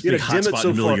you it. Get this big hot spot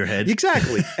in the middle of your head.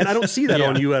 Exactly, and I don't see that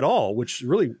on you at all, which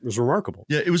really was remarkable.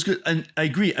 Yeah, it was good, and I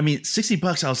agree. I mean,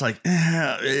 $60, I was like,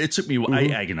 it took me. I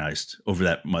agonized over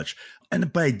that much.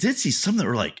 But I did see some that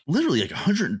were like literally like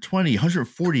 120,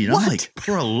 140. And I'm like,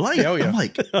 for a light, I'm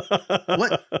like,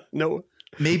 what? No.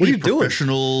 Maybe what are you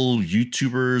professional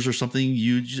YouTubers or something.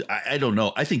 I don't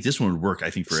know. I think this one would work, I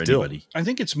think, for anybody. I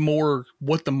think it's more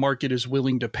what the market is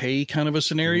willing to pay kind of a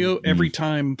scenario. Every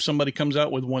time somebody comes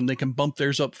out with one, they can bump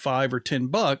theirs up $5 or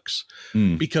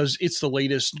 $10 because it's the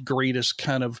latest, greatest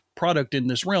kind of product in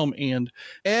this realm. And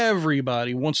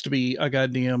everybody wants to be a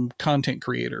goddamn content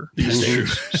creator these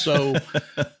days. So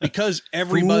because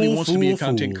everybody wants to be a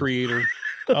content creator.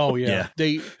 Oh yeah.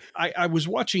 I was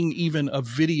watching even a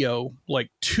video like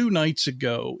 2 nights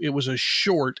ago. It was a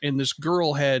short, and this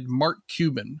girl had Mark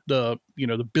Cuban, the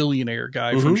billionaire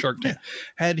guy from Shark Tank,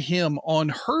 had him on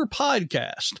her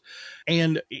podcast.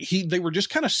 And they were just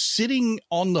kind of sitting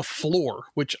on the floor,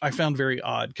 which I found very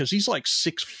odd because he's like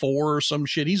 6'4" or some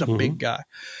shit. He's a big guy.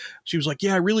 She was like,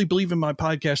 yeah, I really believe in my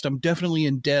podcast. I'm definitely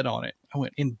in debt on it. I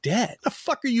went, in debt? The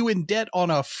fuck are you in debt on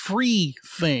a free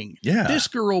thing? Yeah. This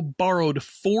girl borrowed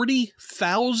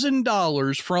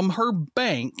 $40,000 from her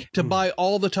bank to buy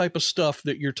all the type of stuff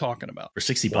that you're talking about. For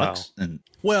 $60. And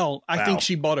I think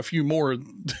she bought a few more.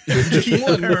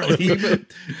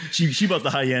 She bought the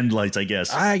high end lights, I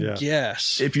guess. I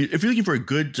guess. If you're looking for a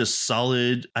good, just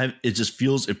solid, it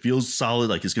feels solid,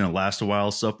 like it's going to last a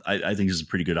while. Stuff. I think this is a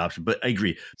pretty good option. But I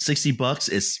agree,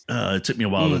 $60. It took me a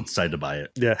while to decide to buy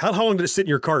it. Yeah. How long did it sit in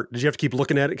your cart? Did you have to keep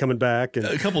looking at it, coming back? And...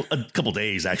 A couple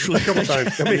days, actually. A couple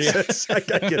times. That makes sense. I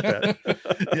get that.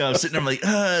 Yeah, I was sitting there, I'm like,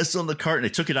 it's still in the cart, and I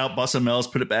took it out, bought something else,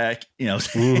 put it back.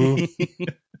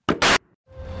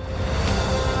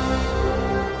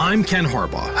 I'm Ken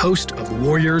Harbaugh, host of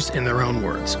Warriors in Their Own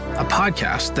Words, a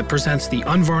podcast that presents the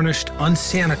unvarnished,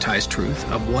 unsanitized truth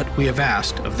of what we have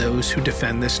asked of those who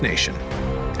defend this nation.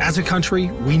 As a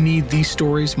country, we need these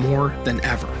stories more than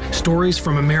ever. Stories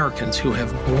from Americans who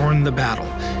have borne the battle,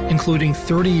 including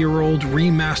 30-year-old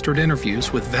remastered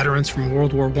interviews with veterans from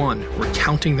World War I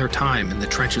recounting their time in the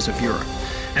trenches of Europe,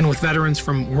 and with veterans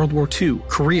from World War II,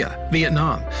 Korea,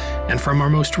 Vietnam, and from our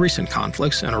most recent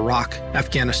conflicts in Iraq,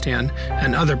 Afghanistan,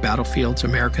 and other battlefields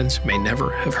Americans may never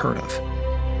have heard of.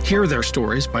 Hear their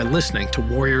stories by listening to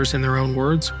Warriors in Their Own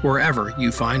Words wherever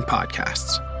you find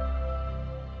podcasts.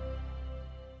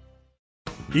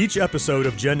 Each episode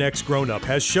of Gen X Grown Up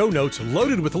has show notes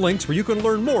loaded with links where you can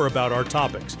learn more about our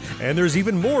topics. And there's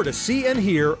even more to see and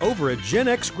hear over at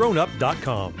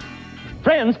GenXGrownUp.com.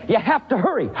 Friends, you have to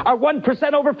hurry. Our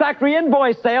 1% over factory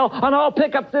invoice sale on all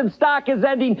pickups in stock is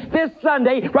ending this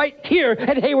Sunday right here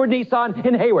at Hayward Nissan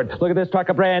in Hayward. Look at this truck,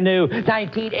 a brand new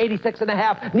 1986 and a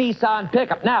half Nissan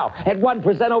pickup. Now, at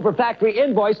 1% over factory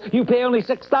invoice, you pay only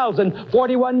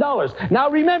 $6,041.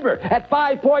 Now remember, at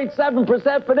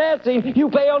 5.7% financing, you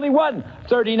pay only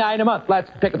 $139 a month. Let's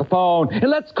pick up the phone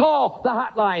and let's call the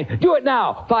hotline. Do it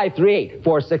now,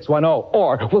 538-4610,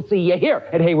 or we'll see you here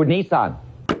at Hayward Nissan.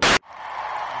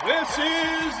 This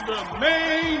is the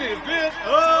main event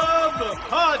of the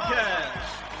podcast.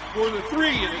 For the 3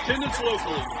 in attendance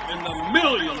locally and the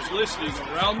millions listening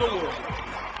around the world.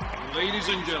 Ladies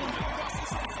and gentlemen,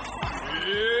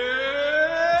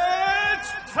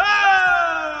 it's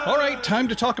time! All right, time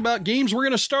to talk about games. We're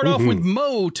going to start off with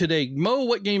Mo today. Mo,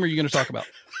 what game are you going to talk about?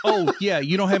 Oh, yeah,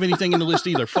 you don't have anything in the list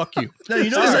either. Fuck you. No,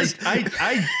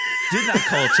 did not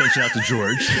call attention out to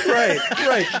George. Right.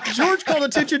 George called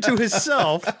attention to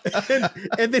himself,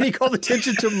 and then he called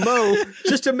attention to Mo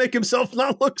just to make himself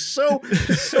not look so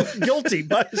guilty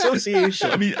by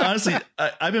association. I mean, honestly,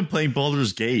 I've been playing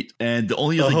Baldur's Gate, and the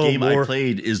only other game I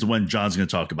played is the one John's going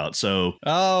to talk about. So,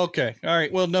 okay, all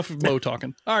right. Well, enough of Mo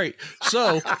talking. All right,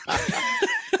 so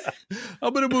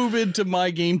I'm going to move into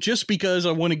my game just because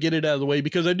I want to get it out of the way,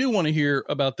 because I do want to hear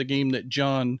about the game that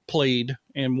John played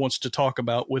and wants to talk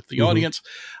about with the audience.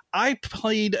 I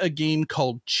played a game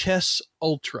called Chess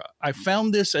Ultra. I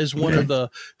found this as one of the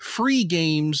free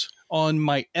games on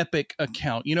my Epic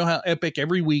account. You know how Epic,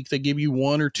 every week they give you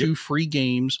 1 or 2 free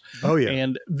games. Oh, yeah.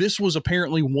 And this was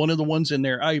apparently one of the ones in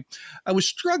there. I was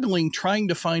struggling trying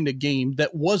to find a game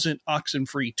that wasn't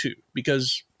Oxenfree 2,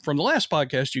 because from the last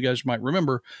podcast, you guys might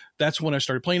remember, that's when I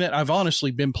started playing it. I've honestly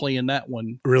been playing that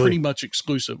one pretty much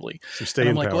exclusively. And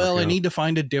I'm like, I need to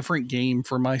find a different game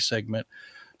for my segment.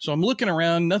 So I'm looking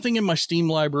around, nothing in my Steam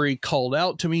library called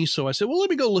out to me. So I said, well, let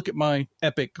me go look at my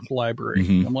Epic library.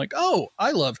 I'm like, oh,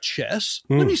 I love chess.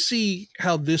 Let me see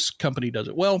how this company does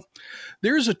it. Well,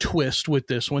 there's a twist with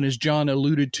this one, as John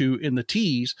alluded to in the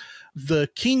tease. The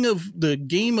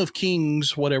Game of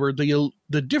Kings, whatever,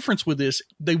 the difference with this,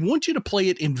 they want you to play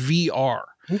it in VR.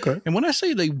 Okay. And when I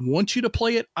say they want you to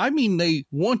play it, I mean they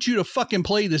want you to fucking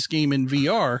play this game in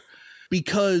VR.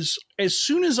 Because as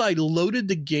soon as I loaded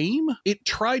the game, it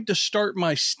tried to start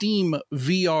my Steam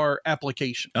VR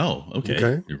application. Oh,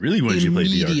 okay. It really wanted you to play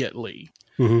VR. Immediately.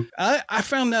 I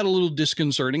found that a little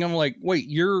disconcerting. I'm like, wait,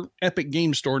 you're Epic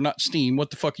Game Store, not Steam. What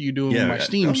the fuck are you doing with my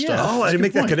Steam stuff? Oh, I didn't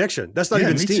make that connection. That's not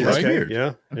even Steam. That's okay. weird.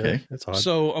 Yeah. Okay. That's odd.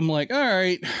 So I'm like, all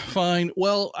right, fine.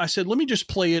 Well, I said, let me just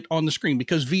play it on the screen,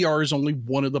 because VR is only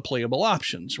one of the playable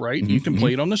options, right? You can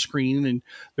play it on the screen, and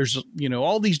there's,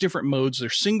 all these different modes.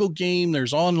 There's single game,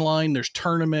 there's online, there's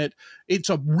tournament. It's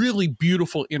a really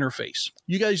beautiful interface.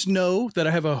 You guys know that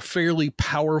I have a fairly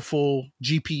powerful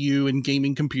GPU and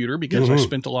gaming computer, because I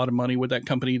spent a lot of money with that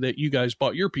company that you guys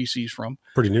bought your PCs from.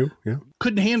 Pretty new, yeah.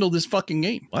 Couldn't handle this fucking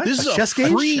game. What? This is a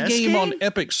free game on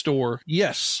Epic Store.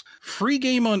 Yes. Free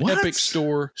game on Epic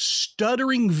Store.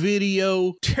 Stuttering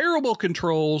video. Terrible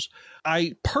controls.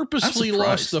 I purposely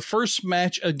lost the first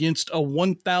match against a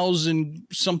 1,000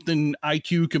 something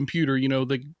IQ computer,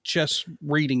 the chess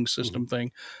rating system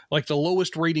thing, like the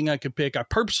lowest rating I could pick. I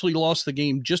purposely lost the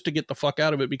game just to get the fuck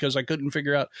out of it, because I couldn't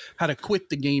figure out how to quit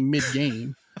the game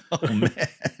mid-game. Oh, man.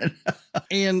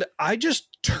 And I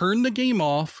just turned the game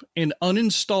off and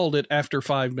uninstalled it after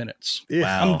 5 minutes.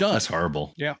 Wow, I'm done. That's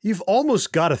horrible. Yeah. You've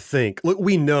almost got to think, look,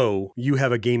 we know you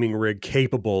have a gaming rig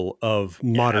capable of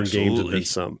modern games and then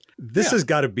some. This has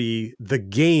got to be, the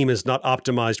game is not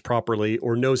optimized properly,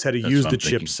 or knows how to use the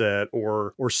chipset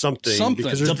or something.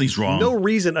 Because something's wrong. No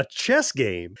reason a chess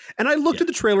game. And I looked at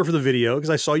the trailer for the video because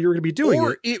I saw you were going to be doing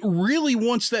it. It really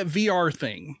wants that VR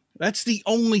thing. That's the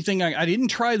only thing I didn't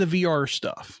try the VR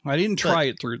stuff. I didn't try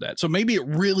it through that. So maybe it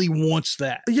really wants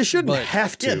that. You shouldn't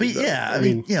have to. I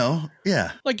mean,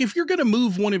 Like if you're going to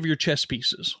move one of your chess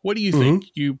pieces, what do you think?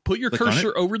 You put your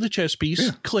cursor over the chess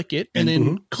piece, click it, and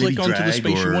then click onto the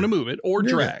space you want to move it, or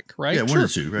drag, right? Yeah, 1 or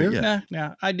 2, right?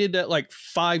 Yeah. I did that like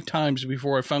 5 times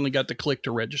before I finally got the click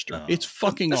to register. It's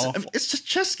fucking awful. It's just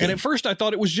chess game. And at first I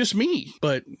thought it was just me,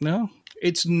 but no.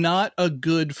 It's not a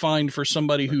good find for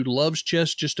somebody who loves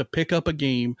chess just to pick up a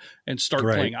game and start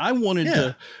playing. I wanted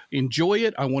to enjoy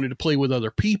it. I wanted to play with other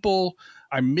people.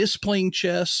 I miss playing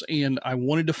chess, and I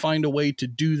wanted to find a way to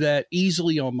do that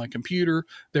easily on my computer.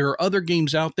 There are other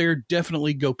games out there.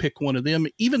 Definitely go pick one of them.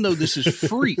 Even though this is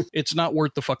free, it's not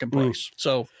worth the fucking price.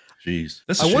 So... Jeez.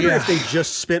 I wonder if they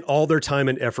just spent all their time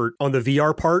and effort on the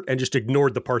VR part and just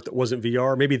ignored the part that wasn't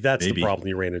VR. Maybe that's the problem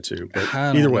you ran into. But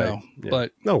either way.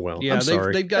 But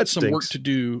they've got some work to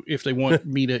do if they want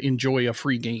me to enjoy a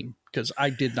free game, because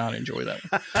I did not enjoy that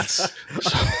one.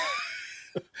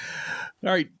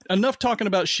 All right, enough talking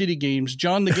about shitty games.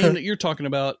 John, the game that you're talking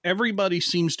about, everybody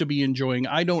seems to be enjoying.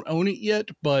 I don't own it yet,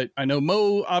 but I know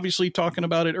Mo obviously talking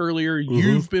about it earlier.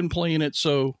 You've been playing it,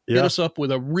 so hit us up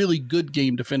with a really good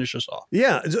game to finish us off.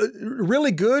 Yeah, it's a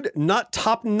really good, not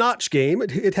top-notch game.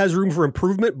 It has room for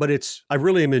improvement, but I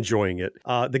really am enjoying it.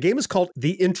 The game is called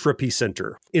the Entropy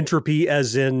Centre. Entropy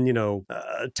as in,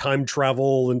 time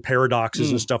travel and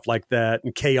paradoxes and stuff like that,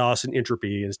 and chaos and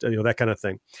entropy and that kind of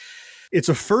thing. It's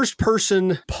a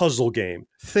first-person puzzle game.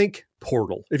 Think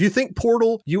Portal. If you think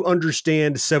Portal, you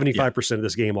understand 75% of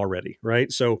this game already,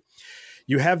 right? So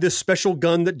You have this special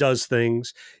gun that does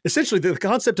things. Essentially, the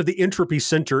concept of the Entropy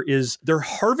Centre is they're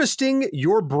harvesting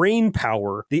your brain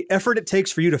power. The effort it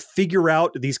takes for you to figure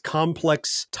out these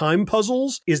complex time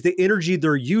puzzles is the energy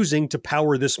they're using to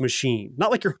power this machine.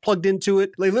 Not like you're plugged into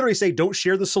it. They literally say, don't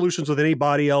share the solutions with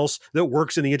anybody else that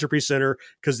works in the Entropy Centre,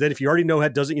 because then if you already know how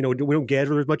it doesn't, we don't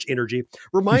gather as much energy.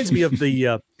 Reminds me of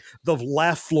the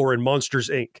laugh floor in Monsters,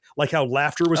 Inc. Like how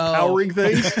laughter was powering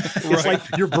things. It's like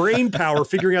your brain power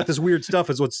figuring out this weird stuff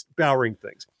is what's powering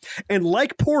things. And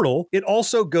like Portal, it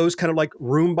also goes kind of like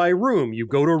room by room. You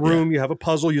go to a room, you have a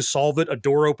puzzle, you solve it, a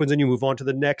door opens, and you move on to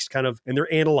the next kind of, and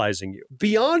they're analyzing you.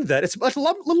 Beyond that, it's a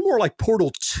little more like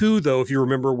Portal 2, though, if you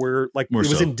remember, where like it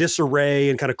was in disarray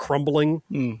and kind of crumbling.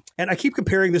 And I keep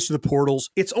comparing this to the Portals.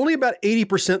 It's only about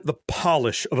 80% the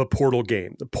polish of a Portal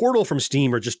game. The Portal from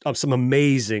Steam are just some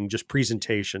amazing just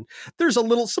presentation. There's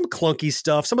some clunky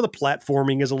stuff. Some of the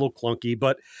platforming is a little clunky,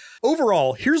 but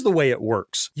overall, here's the way it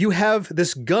works. You have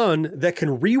this gun that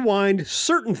can rewind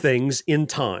certain things in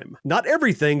time. Not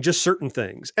everything, just certain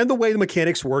things. And the way the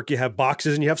mechanics work, you have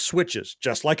boxes and you have switches,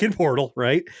 just like in Portal,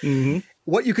 right? Mm-hmm.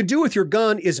 What you can do with your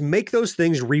gun is make those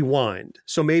things rewind.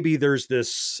 So maybe there's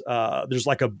this, there's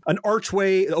like an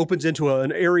archway that opens into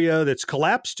an area that's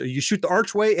collapsed. You shoot the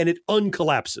archway and it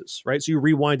uncollapses, right? So you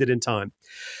rewind it in time.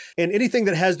 And anything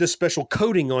that has this special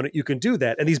coating on it, you can do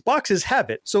that. And these boxes have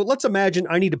it. So let's imagine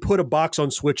I need to put a box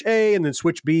on switch A and then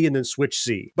switch B and then switch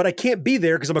C. But I can't be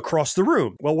there because I'm across the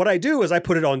room. Well, what I do is I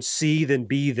put it on C, then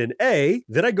B, then A.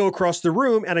 Then I go across the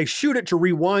room and I shoot it to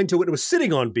rewind to when it was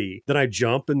sitting on B. Then I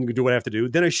jump and do what I have to do.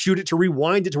 Then I shoot it to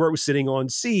rewind it to where it was sitting on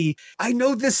C. I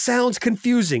know this sounds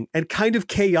confusing and kind of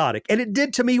chaotic. And it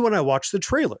did to me when I watched the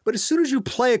trailer. But as soon as you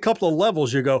play a couple of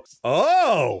levels, you go,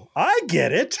 oh, I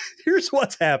get it. Here's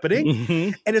what's happening.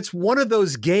 Mm-hmm. And it's one of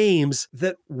those games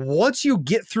that once you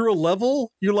get through a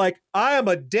level, you're like, I am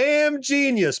a damn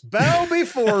genius. Bow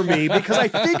before me, because I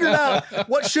figured out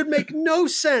what should make no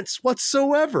sense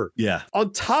whatsoever. Yeah.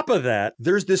 On top of that,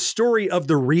 there's this story of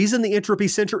the reason the Entropy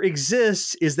Centre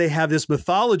exists is they have this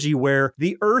mythology where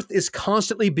the Earth is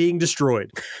constantly being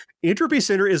destroyed. Entropy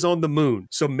Centre is on the moon.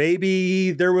 So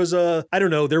maybe there was a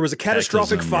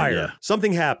catastrophic fire. Yeah.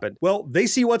 Something happened. Well, they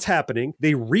see what's happening.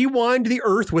 They rewind the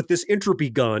Earth with this entropy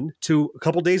gun to a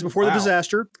couple days before the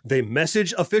disaster. They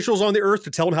message officials on the Earth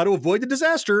to tell them how to avoid the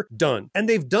disaster. Done. And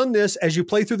they've done this as you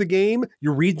play through the game.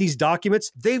 You read these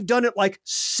documents. They've done it like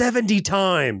 70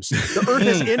 times. The Earth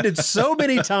has ended so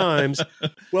many times.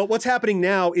 Well, what's happening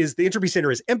now is the Entropy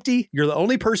Centre is empty. You're the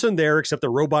only person there except the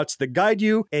robots that guide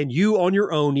you. And you on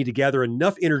your own need to gather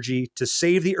enough energy to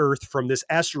save the Earth from this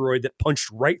asteroid that punched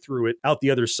right through it out the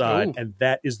other side. Ooh. And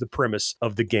that is the premise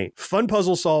of the game. Fun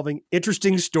puzzle solving,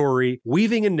 interesting story,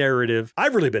 weaving a narrative.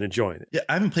 I've really been enjoying it. Yeah,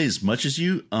 I haven't played as much as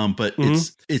you, but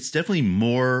it's definitely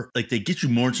more like they get you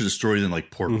more into the story than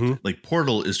like Portal. Mm-hmm. Like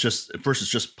Portal is just at first it's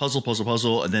just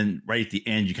puzzle, and then right at the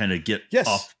end you kind of get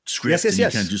off script and you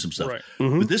kind of do some stuff. Right.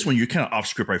 Mm-hmm. But this one you're kind of off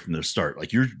script right from the start.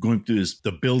 Like you're going through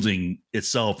the building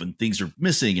itself and things are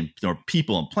missing and there are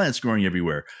people and plants growing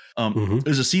everywhere.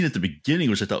 There's a scene at the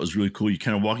beginning which I thought was really cool. You're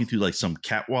kind of walking through like some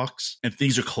catwalks and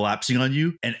things are collapsing on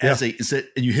you, and as and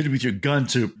you hit it with your gun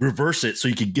to reverse it so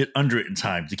you can get under it in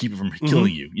time to keep it from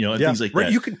killing you. You know, and things like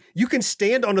that. You can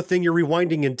stand on a thing you're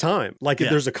rewinding in time. Like if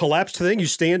there's a collapsed thing, you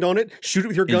stand on it, shoot it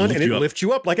with your gun, and it lifts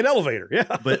you up like an elevator.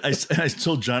 Yeah. But I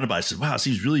told John about it. I said, wow, it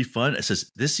seems really fun. I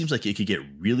says, this seems like it could get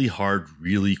really hard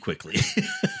really quickly.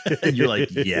 And you're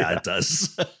like, yeah, it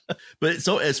does. But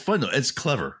it's fun though. It's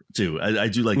clever too. I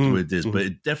do like what it is, but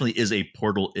it definitely is a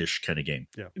Portal-ish kind of game.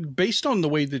 Yeah. Based on the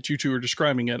way that you two are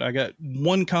describing it, I got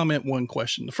one comment, one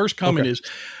question. The first comment is,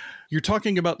 you're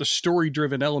talking about the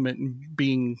story-driven element and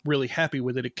being really happy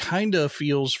with it. It kind of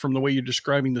feels, from the way you're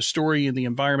describing the story and the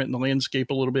environment and the landscape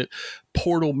a little bit,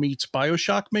 Portal meets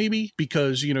BioShock maybe,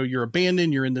 because, you know, you're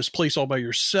abandoned, you're in this place all by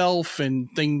yourself and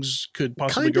things could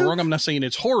possibly go wrong. I'm not saying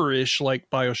it's horror-ish like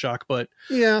BioShock, but,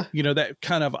 you know, that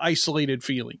kind of isolated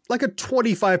feeling. Like a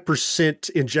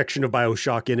 25% injection of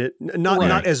BioShock in it.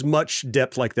 Not as much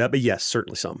depth like that, but yes,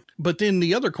 certainly some. But then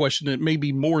the other question that may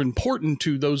be more important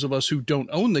to those of us who don't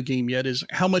own the game yet is,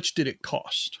 how much did it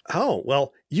cost? Oh,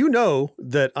 well, you know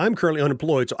that I'm currently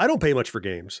unemployed, so I don't pay much for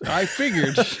games. I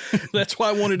figured. That's why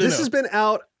I wanted to know. This has been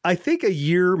out, I think, a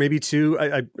year, maybe two.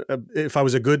 If I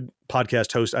was a good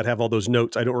podcast host, I'd have all those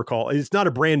notes. I don't recall. It's not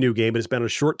a brand new game, but it's been a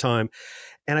short time.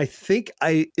 And I think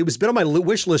it was been on my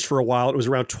wish list for a while. It was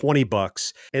around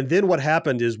 $20. And then what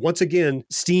happened is, once again,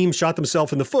 Steam shot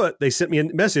themselves in the foot. They sent me a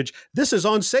message. This is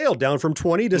on sale, down from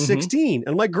 20 to 16. And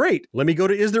I'm like, great. Let me go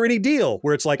to Is There Any Deal?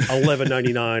 Where it's like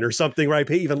 $11.99 or something, where I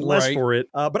pay even less for it.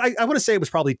 But I want to say it was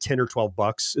probably 10 or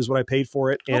 $12 is what I paid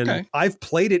for it. And I've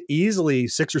played it easily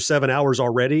 6 or 7 hours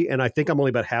already. And I think I'm only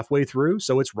about halfway through.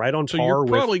 So it's right on par. So you're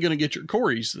probably going to get your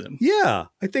Corys then. Yeah,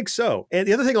 I think so. And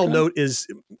the other thing I'll note is,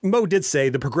 Mo did say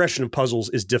the progression of puzzles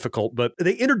is difficult, but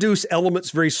they introduce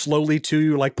elements very slowly to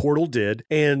you, like Portal did.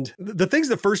 And the things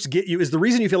that first get you is the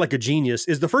reason you feel like a genius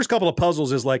is the first couple of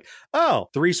puzzles is like, oh,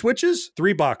 3 switches,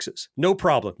 3 boxes. No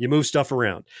problem. You move stuff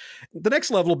around. The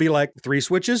next level will be like 3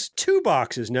 switches, 2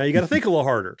 boxes. Now you got to think a little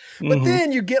harder. But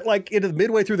then you get like into the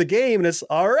midway through the game and it's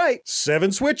all right,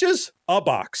 7 switches, a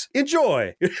box.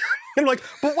 Enjoy. And I'm like,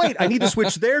 but wait, I need to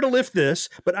switch there to lift this,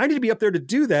 but I need to be up there to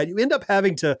do that. You end up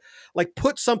having to like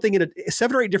put something in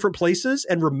 7 or 8 different places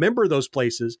and remember those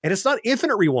places. And it's not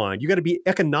infinite rewind. You got to be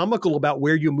economical about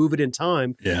where you move it in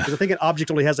time. Yeah. Because I think an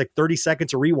object only has like 30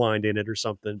 seconds of rewind in it or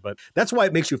something. But that's why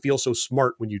it makes you feel so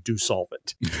smart when you do solve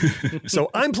it. So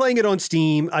I'm playing it on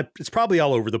Steam. It's probably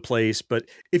all over the place. But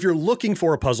if you're looking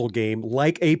for a puzzle game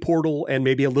like a Portal and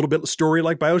maybe a little bit of story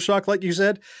like BioShock, like you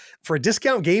said, for a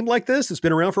discount game like this that's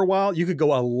been around for a while, you could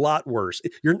go a lot worse.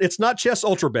 It's not Chess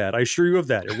Ultra bad. I assure you of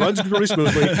that. It runs really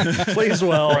smoothly, plays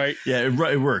well. Right. Yeah,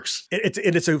 it works.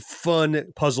 It's a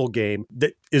fun puzzle game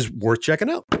that is worth checking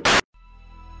out.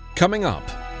 Coming up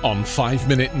on 5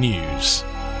 Minute News,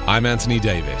 I'm Anthony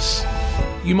Davis.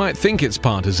 You might think it's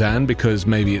partisan because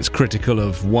maybe it's critical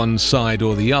of one side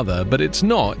or the other, but it's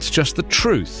not. It's just the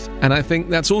truth. And I think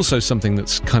that's also something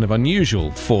that's kind of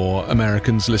unusual for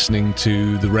Americans listening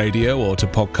to the radio or to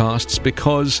podcasts,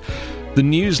 because the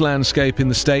news landscape in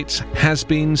the States has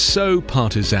been so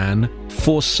partisan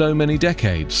for so many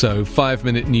decades. So 5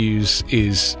 Minute News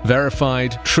is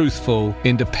verified, truthful,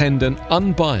 independent,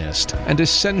 unbiased, and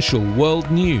essential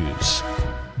world news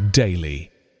daily.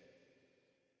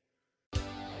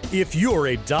 If you're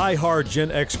a die-hard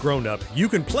Gen X grown-up, you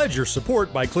can pledge your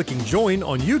support by clicking join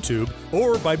on YouTube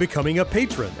or by becoming a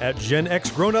patron at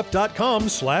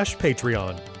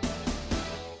genxgrownup.com/Patreon.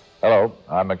 Hello,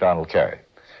 I'm MacDonald Carey.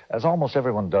 As almost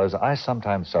everyone does, I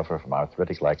sometimes suffer from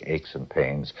arthritic-like aches and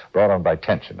pains brought on by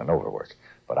tension and overwork.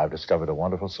 But I've discovered a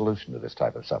wonderful solution to this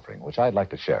type of suffering, which I'd like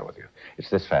to share with you. It's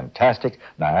this fantastic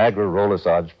Niagara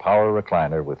Roll-Massage Power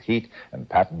Recliner with heat and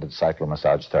patented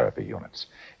cyclomassage therapy units.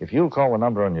 If you'll call the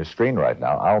number on your screen right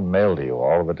now, I'll mail to you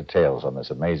all of the details on this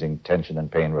amazing tension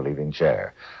and pain-relieving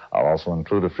chair. I'll also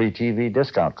include a free TV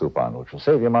discount coupon, which will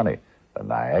save you money. The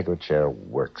Niagara chair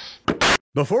works.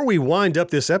 Before we wind up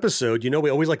this episode, we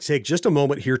always like to take just a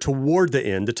moment here toward the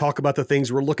end to talk about the things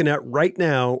we're looking at right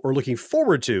now or looking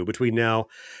forward to between now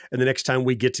and the next time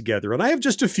we get together. And I have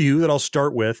just a few that I'll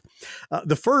start with.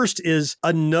 The first is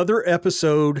another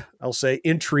episode, I'll say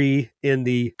entry in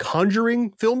the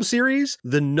Conjuring film series.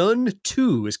 The Nun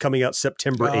 2 is coming out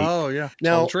September 8th. Oh, yeah.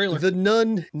 Now, The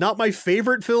Nun, not my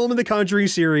favorite film in the Conjuring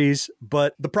series,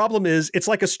 but the problem is it's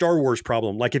like a Star Wars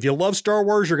problem. Like if you love Star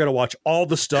Wars, you're going to watch all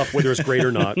the stuff, whether it's great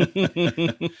or not.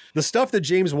 The stuff that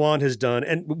James Wan has done,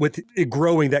 and with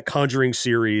growing that Conjuring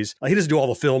series, he doesn't do all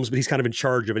the films, but he's kind of in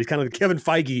charge of it. He's kind of the Kevin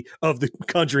Feige of the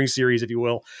Conjuring series, if you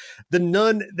will. The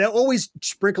Nun, they'll always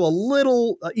sprinkle a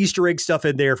little Easter egg stuff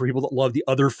in there for people that love the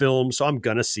other films, so I'm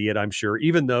gonna see it, I'm sure,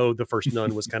 even though the first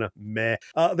Nun was kind of meh.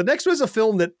 The next one is a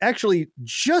film that actually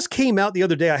just came out the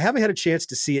other day. I haven't had a chance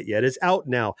to see it yet. It's out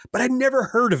now, but I'd never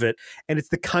heard of it, and it's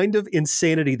the kind of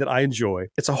insanity that I enjoy.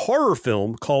 It's a horror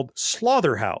film called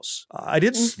Slotherhouse. I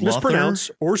didn't mispronounce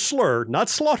or slur, not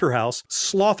Slaughterhouse,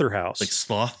 Slotherhouse. Like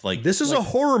sloth? Like this is a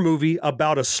horror movie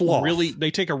about a sloth. Really? They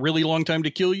take a really long time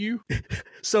to kill you?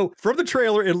 So from the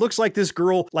trailer, it looks like this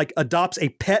girl adopts a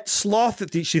pet sloth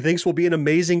that she thinks will be an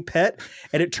amazing pet,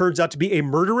 and it turns out to be a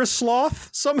murderous sloth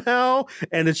somehow,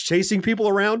 and it's chasing people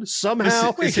around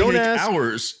somehow. Don't ask.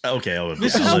 Hours. Okay.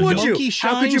 This is how a would monkey you?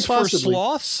 How could you shines for possibly?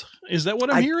 sloths? Is that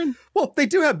what I'm hearing? Well, they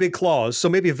do have big claws, so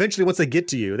maybe eventually once they get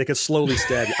to you, they can slowly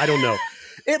stab you. I don't know.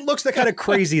 It looks the kind of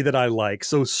crazy that I like.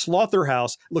 So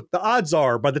Slotherhouse, look, the odds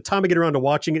are by the time I get around to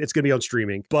watching it, it's going to be on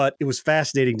streaming. But it was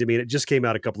fascinating to me, and it just came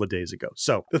out a couple of days ago.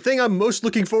 So the thing I'm most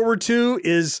looking forward to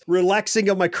is relaxing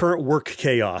of my current work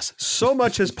chaos. So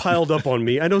much has piled up on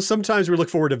me. I know sometimes we look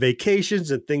forward to vacations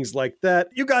and things like that.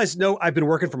 You guys know I've been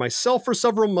working for myself for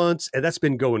several months, and that's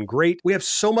been going great. We have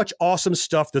so much awesome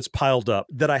stuff that's piled up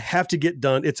that I have to get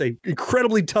done. It's an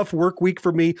incredibly tough work week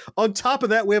for me. On top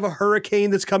of that, we have a hurricane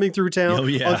that's coming through town. Oh,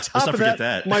 yeah. On top of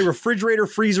that, my refrigerator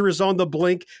freezer is on the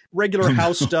blink, regular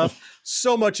house stuff.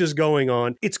 So much is going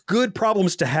on. It's good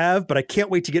problems to have, but I can't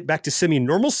wait to get back to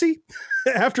semi-normalcy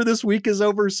after this week is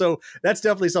over. So that's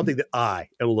definitely something that I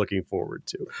am looking forward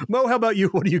to. Mo, how about you?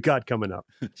 What do you got coming up?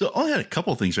 So I only had a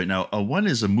couple of things right now. One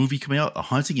is a movie coming out, A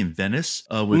Haunting in Venice,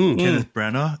 with Kenneth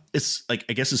Branagh. It's like,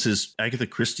 I guess it's his Agatha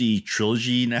Christie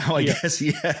trilogy now, I guess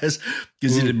he has,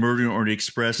 because he did Murder on the Orient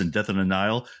Express and Death on the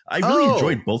Nile. I really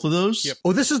enjoyed both of those. Yep.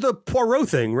 Oh, this is the Poirot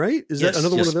thing, right? Is that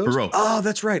another one of those? Poirot. Oh,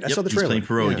 that's right. I saw the trailer. He's playing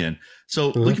Poirot again. So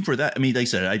looking for that. I mean, like I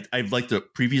said, I've liked the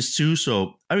previous two,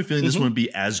 so I have a feeling this one would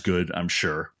be as good, I'm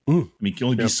sure. I mean, it can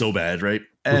only be so bad, right?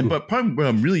 And but probably what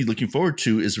I'm really looking forward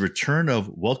to is the return of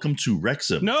Welcome to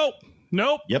Wrexham. Nope.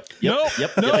 Yep.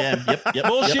 Bullshit.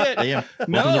 I am.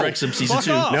 Welcome to Wrexham season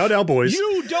 2. Off. Now, boys.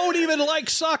 You don't even like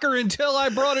soccer until I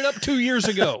brought it up 2 years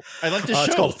ago. I like the show.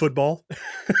 It's called football.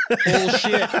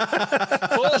 Bullshit.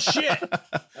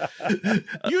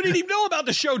 You didn't even know about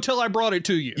the show till I brought it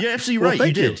to you. Yeah, absolutely right.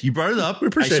 You did. You brought it up.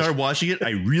 I started watching it. I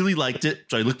really liked it.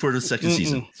 So I look forward to the second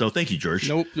season. So thank you, George.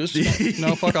 Nope.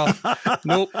 No, fuck off.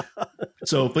 Nope.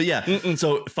 So, but yeah.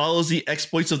 So it follows the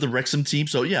exploits of the Wrexham team.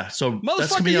 So yeah. So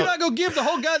motherfucker, you're not going to give the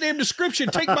whole goddamn description.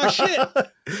 Take my shit.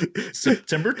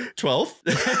 September 12th.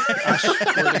 I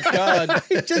swear to God.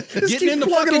 Just getting in the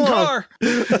fucking car.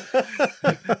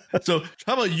 So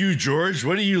how about you, George?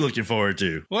 What are you looking forward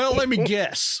to? Well, let me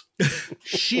guess.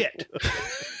 Shit.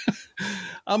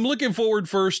 I'm looking forward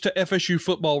first to FSU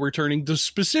football returning. The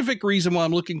specific reason why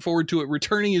I'm looking forward to it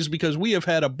returning is because we have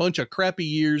had a bunch of crappy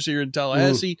years here in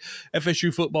Tallahassee.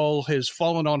 FSU football has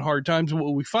fallen on hard times.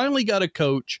 But we finally got a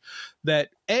coach that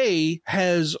A,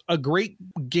 has a great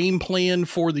game plan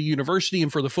for the university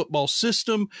and for the football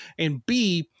system, and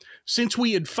B, since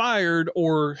we had fired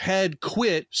or had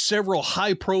quit several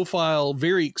high-profile,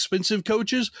 very expensive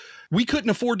coaches, we couldn't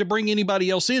afford to bring anybody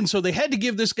else in, so they had to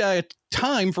give this guy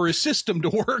time for his system to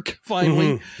work,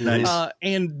 finally. Nice.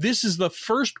 And this is the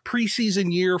first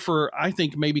preseason year for, I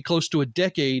think, maybe close to a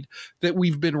decade that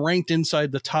we've been ranked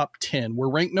inside the top 10. We're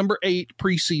ranked number 8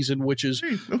 preseason, which is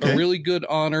a really good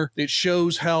honor. It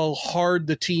shows how hard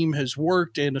the team has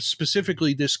worked, and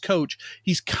specifically this coach.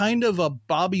 He's kind of a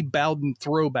Bobby Bowden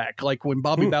throwback, like when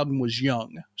Bobby Bowden was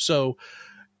young. So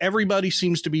everybody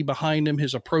seems to be behind him.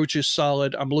 His approach is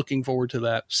solid. I'm looking forward to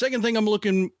that. Second thing I'm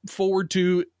looking forward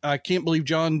to, I can't believe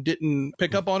John didn't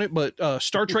pick up on it, but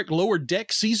Star Trek Lower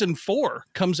Deck Season 4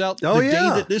 comes out the day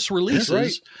that this releases.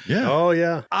 That's right. Yeah. Oh,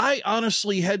 yeah. I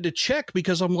honestly had to check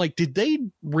because I'm like, did they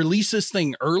release this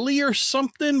thing early or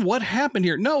something? What happened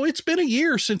here? No, it's been a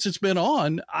year since it's been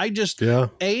on. I just,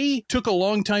 A, took a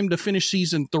long time to finish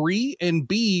Season 3, and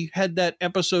B, had that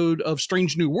episode of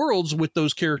Strange New Worlds with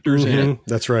those characters in it.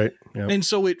 That's right. Yep. And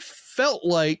so it felt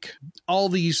like all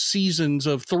these seasons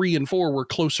of 3 and 4 were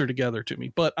closer together to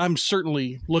me, but I'm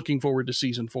certainly looking forward to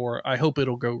Season 4. I hope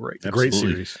it'll go great. Great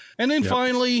series. And then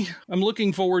finally, I'm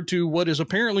looking forward to what is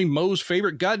apparently Mo's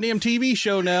favorite goddamn TV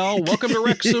show now. Welcome to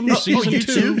Wrexham Season 2.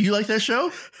 Too? You like that show?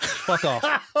 Fuck off.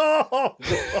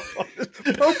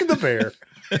 Poking the bear.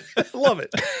 Love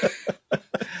it.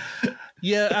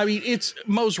 Yeah, I mean,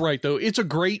 Mo's right, though. It's a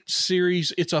great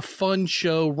series. It's a fun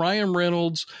show. Ryan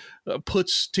Reynolds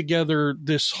puts together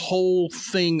this whole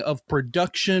thing of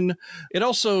production. It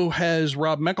also has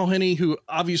Rob McElhenney, who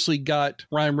obviously got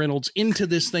Ryan Reynolds into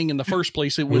this thing in the first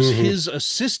place. It was his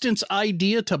assistant's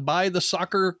idea to buy the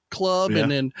soccer club,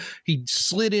 and then he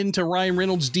slid into Ryan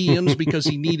Reynolds' DMs because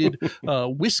he needed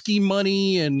whiskey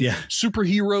money and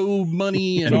superhero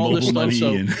money and all this stuff.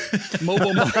 So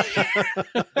mobile money.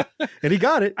 And he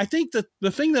got it. I think that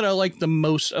the thing that I like the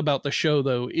most about the show,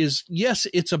 though, is yes,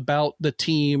 it's about the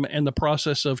team and the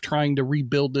process of trying to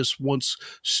rebuild this once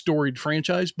storied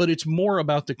franchise, but it's more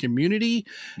about the community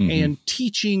and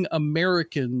teaching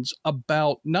Americans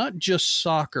about not just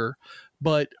soccer,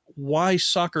 but why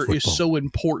soccer is so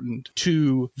important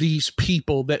to these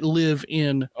people that live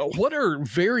in what are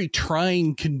very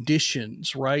trying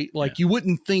conditions, right? Like you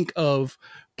wouldn't think of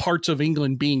parts of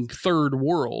England being third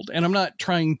world. And I'm not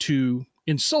trying to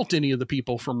insult any of the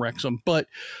people from Wrexham, but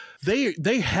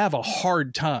they have a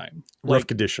hard time. Rough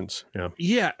conditions. Yeah.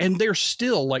 Yeah. And they're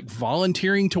still like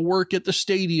volunteering to work at the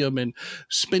stadium and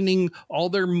spending all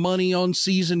their money on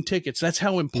season tickets. That's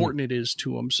how important it is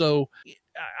to them. So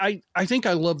I think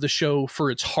I love the show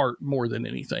for its heart more than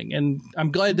anything. And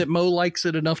I'm glad that Mo likes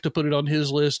it enough to put it on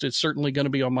his list. It's certainly going to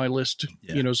be on my list,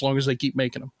 you know, as long as they keep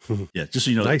making them. Yeah. Just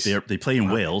so you know, they play in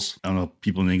Wales. I don't know.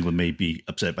 People in England may be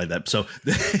upset by that. So,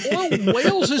 well,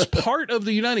 Wales is part of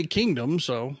the United Kingdom.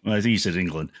 So well, I think you said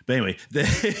England, but anyway,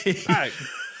 all right.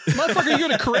 Motherfucker, you're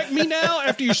going to correct me now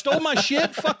after you stole my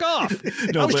shit? Fuck off.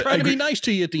 I was trying to be nice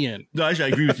to you at the end. No, actually, I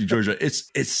agree with you, Georgia.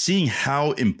 It's seeing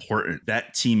how important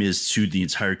that team is to the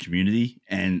entire community,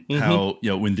 and how,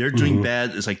 when they're doing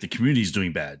bad, it's like the community's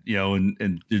doing bad,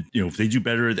 and if they do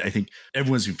better, I think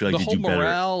everyone's going to feel like they do better. The whole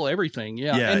morale, everything.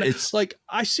 Yeah. Yeah. And it's like,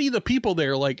 I see the people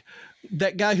there, like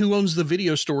that guy who owns the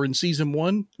video store in season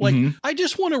 1. Like, I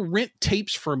just want to rent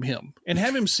tapes from him and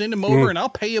have him send them over, and I'll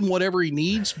pay him whatever he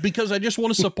needs because I just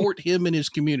want to support him and his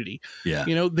community. Yeah.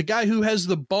 The guy who has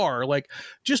the bar, like,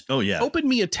 just open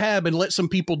me a tab and let some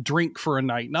people drink for a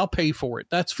night and I'll pay for it.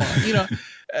 That's fine.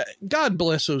 God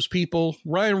bless those people.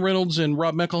 Ryan Reynolds and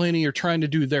Rob McElhenney are trying to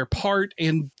do their part,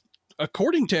 and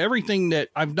according to everything that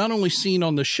I've not only seen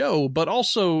on the show, but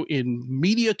also in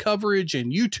media coverage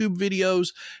and YouTube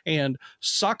videos and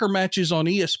soccer matches on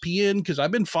ESPN, because I've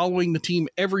been following the team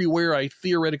everywhere I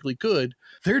theoretically could,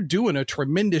 they're doing a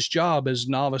tremendous job as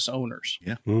novice owners.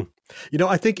 Yeah.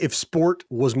 I think if sport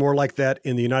was more like that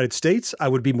in the United States, I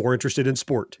would be more interested in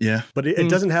sport. Yeah. But it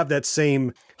doesn't have that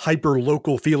same hyper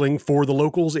local feeling for the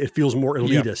locals. It feels more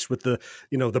elitist with the,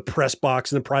 the press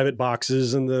box and the private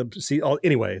boxes and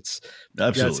anyway, it's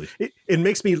absolutely, it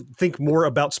makes me think more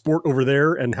about sport over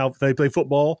there and how they play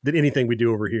football than anything we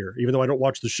do over here, even though I don't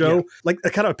watch the show. Yeah. Like, I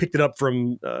kind of picked it up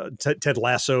from Ted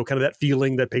Lasso, kind of that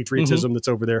feeling, that patriotism that's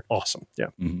over there. Awesome. Yeah.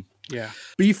 Yeah.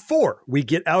 Before we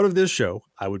get out of this show,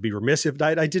 I would be remiss if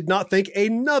I did not thank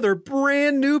another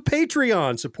brand new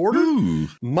Patreon supporter.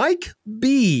 Mike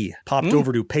B popped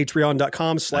over to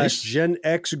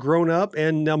patreon.com/GenXGrownUp.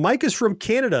 And now Mike is from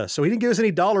Canada, so he didn't give us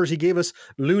any dollars. He gave us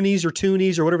loonies or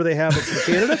toonies or whatever they have in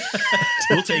Canada.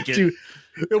 We'll take it.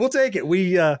 We'll take it.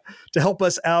 To help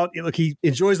us out. Look, he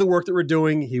enjoys the work that we're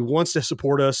doing. He wants to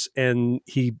support us, and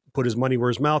he put his money where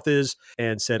his mouth is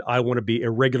and said, I want to be a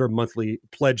regular monthly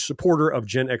pledge supporter of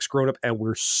Gen X Grown Up, and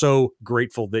we're so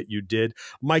grateful that you did.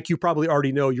 Mike, you probably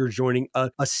already know you're joining an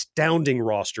astounding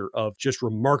roster of just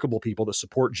remarkable people that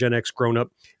support Gen X Grown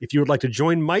Up. If you would like to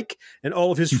join Mike and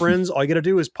all of his friends, all you got to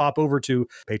do is pop over to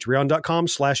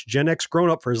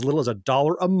patreon.com/GenXGrownUp. For as little as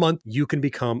 $1 a month, you can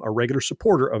become a regular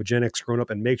supporter of Gen X Grown Up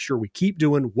and make sure we keep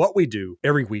doing what we do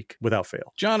every week without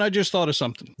fail. John, I just thought of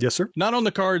something. Yes, sir. Not on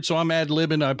the card, so I'm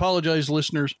ad-libbing. I apologize,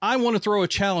 listeners. I want to throw a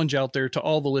challenge out there to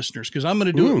all the listeners because I'm going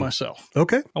to do it myself.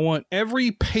 Okay. I want every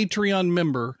Patreon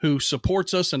member who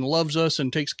supports us and loves us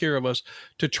and takes care of us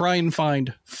to try and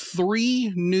find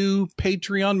 3 new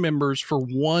Patreon members for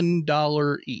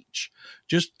 $1 each.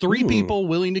 Just 3 people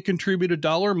willing to contribute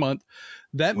 $1 a month.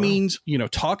 That means,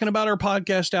 talking about our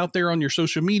podcast out there on your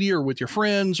social media or with your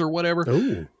friends or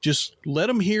whatever. Just let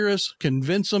them hear us,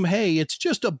 convince them, hey, it's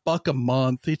just $1 a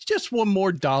month. It's just $1 more,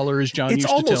 as John used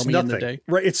to tell me in the day.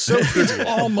 Right. It's so it's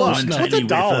almost nothing.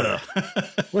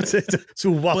 What's it? It's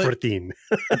 $1.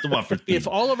 If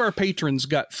all of our patrons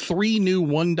got 3 new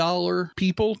 $1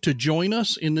 people to join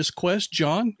us in this quest,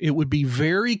 John, it would be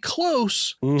very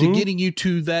close to getting you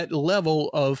to that level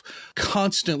of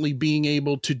constantly being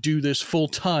able to do this full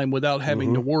time without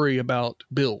having to worry about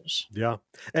bills. Yeah.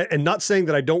 And not saying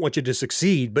that I don't want you to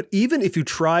succeed, but even if you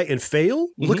try and fail,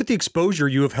 look at the exposure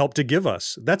you have helped to give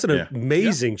us. That's an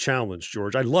amazing challenge,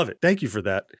 George. I love it. Thank you for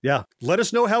that. Yeah. Let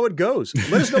us know how it goes.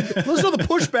 Let us know the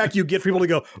pushback you get for people to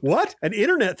go, what? An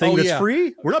internet thing that's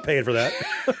free? We're not paying for that.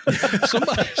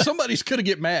 Somebody's going to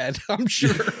get mad, I'm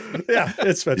sure. Yeah,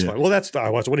 that's fine. Well, I just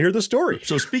want to hear the story.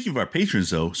 So speaking of our patrons,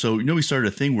 though, we started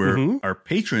a thing where our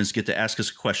patrons get to ask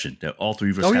us a question that all 3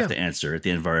 of us have to answer at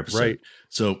the end of our episode. Right.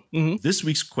 So this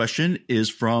week's question is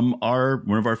from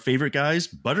one of our favorite guys,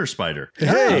 Butter Spider.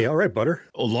 Hey, all right, Butter.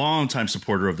 A longtime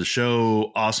supporter of the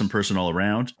show, awesome person all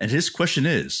around. And his question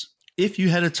is, if you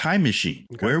had a time machine,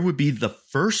 where would be the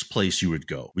first place you would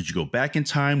go? Would you go back in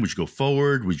time? Would you go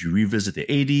forward? Would you revisit the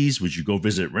 80s? Would you go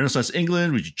visit Renaissance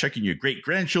England? Would you check in your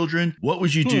great-grandchildren? What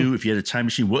would you do if you had a time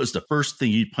machine? What was the first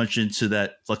thing you'd punch into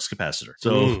that flux capacitor?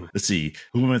 So let's see.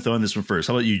 Who am I throwing this one first?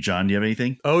 How about you, John? Do you have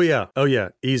anything? Oh, yeah.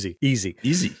 Easy. Easy.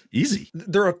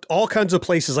 There are all kinds of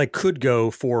places I could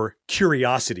go for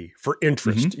curiosity, for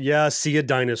interest. Yeah, see a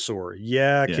dinosaur.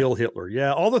 Yeah, kill Hitler.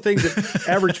 Yeah, all the things that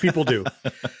average people do.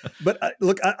 But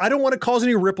look, I don't want to cause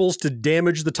any ripples to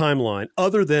damage the timeline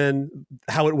other than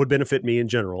how it would benefit me in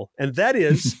general. And that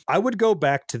is, I would go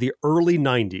back to the early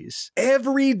 90s.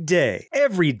 Every day,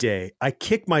 I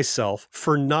kick myself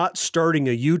for not starting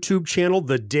a YouTube channel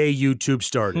the day YouTube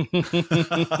started.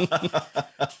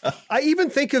 I even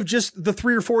think of just the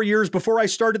 3 or 4 years before I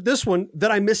started this one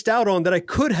that I missed out on that I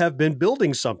could have been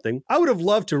building something. I would have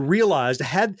loved to realize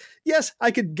yes, I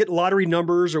could get lottery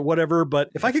numbers or whatever, but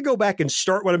if I could go back and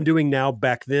start what I'm doing doing now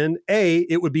back then, A,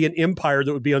 it would be an empire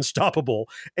that would be unstoppable,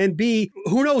 and B,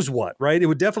 who knows what, right? It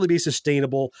would definitely be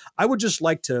sustainable. I would just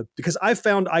like to, because I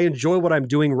found I enjoy what I'm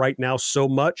doing right now so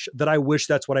much that I wish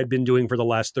that's what I'd been doing for the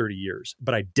last 30 years,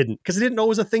 but I didn't, because I didn't know it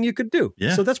was a thing you could do.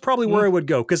 Yeah. So that's probably where I would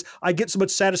go, because I get so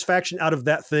much satisfaction out of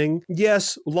that thing.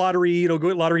 Yes, lottery, go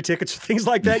get lottery tickets, things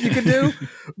like that you can do.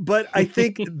 But I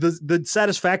think the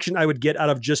satisfaction I would get out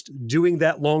of just doing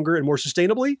that longer and more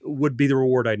sustainably would be the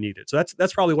reward I needed. So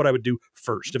that's probably what I would do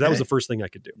first, if that was the first thing I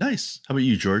could do. Nice. How about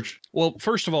you, George? Well,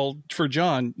 first of all, for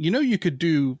John, you could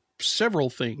do several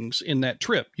things in that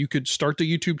trip. You could start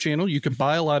the YouTube channel. You could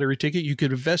buy a lottery ticket. You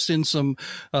could invest in some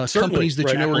companies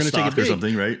that you know are going to take it big. Or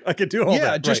something, right? I could do all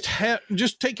that.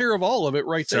 Just take care of all of it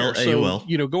right there. AOL.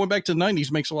 So, going back to the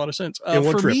 90s makes a lot of sense.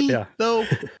 For me, though,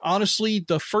 honestly,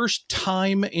 the first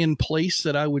time and place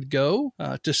that I would go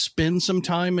to spend some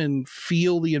time and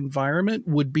feel the environment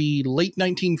would be late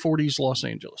 1940s Los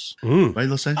Angeles. Right,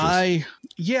 Los Angeles.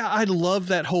 I love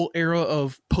that whole era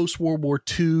of post-World War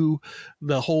II,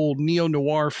 the whole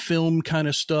neo-noir film kind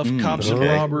of stuff, cops and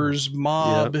robbers,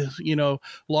 mob,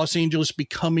 Los Angeles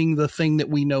becoming the thing that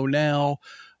we know now.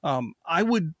 I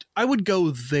would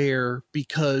go there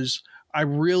because I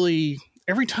really,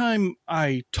 every time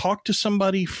I talk to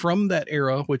somebody from that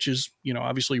era, which is,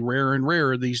 obviously rarer and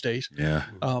rarer these days. Yeah.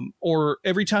 Or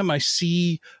every time I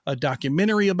see a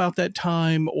documentary about that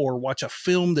time or watch a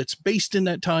film that's based in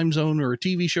that time zone or a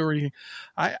TV show or anything,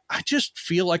 I just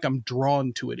feel like I'm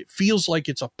drawn to it. It feels like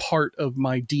it's a part of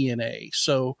my DNA.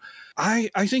 So I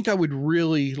think I would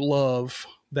really love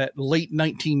that late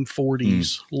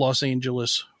 1940s Los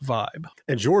Angeles vibe.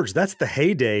 And George, that's the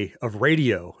heyday of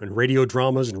radio and radio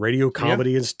dramas and radio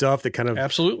comedy and stuff that kind of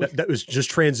absolutely that was just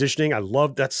transitioning. I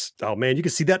love that's you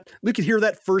can see that, we could hear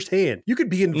that firsthand. You could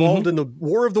be involved in the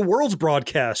War of the Worlds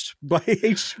broadcast by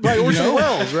Orson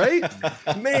Welles, right?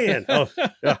 Man.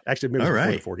 Actually, maybe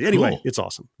it was 40. Anyway, It's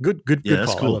awesome. Good call.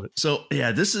 That's cool. I love it. So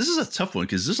this is a tough one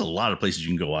because there's a lot of places you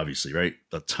can go, obviously, right?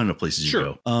 A ton of places you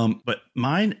can go. But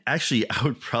mine, actually, I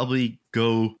would probably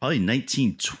go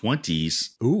 1920s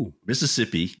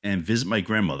Mississippi and visit my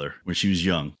grandmother when she was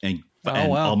young and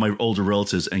all my older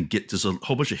relatives and get just a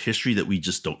whole bunch of history that we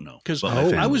just don't know. Because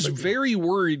I was very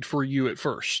worried for you at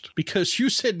first because you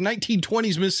said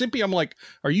 1920s Mississippi. I'm like,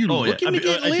 are you looking to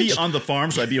get I'd lynched? be on the farm,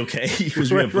 so I'd be okay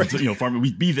because we have farming.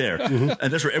 We'd be there, and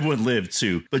that's where everyone lived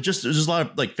too. But just there's a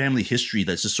lot of like family history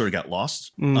that's just sort of got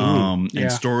lost,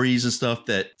 and stories and stuff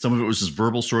that some of it was just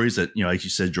verbal stories that like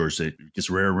you said, George, that it gets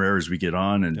rarer and rarer as we get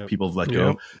on, and people have let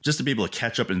go. Just to be able to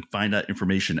catch up and find that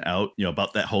information out,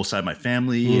 about that whole side of my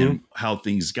family and how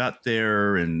things got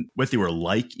there and what they were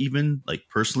like, even like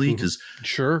personally, because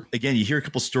again, you hear a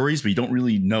couple stories but you don't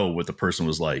really know what the person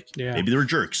was like. Maybe they were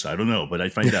jerks, I don't know, but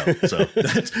I'd find out. So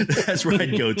that's where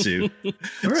I'd go to.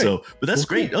 So but that's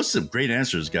great. Those are some great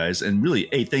answers, guys, and really,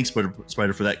 hey, thanks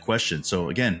Spider for that question. So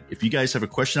again, if you guys have a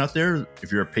question out there, if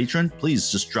you're a patron,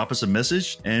 please just drop us a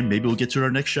message and maybe we'll get to it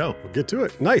our next show. We'll get to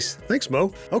it. Nice. Thanks,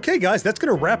 Mo. Okay, guys, that's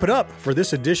going to wrap it up for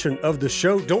this edition of the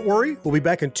show. Don't worry, we'll be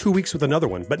back in 2 weeks with another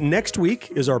one, but next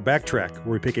week is our backtrack,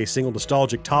 where we pick a single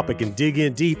nostalgic topic and dig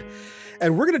in deep.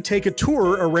 And we're going to take a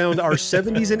tour around our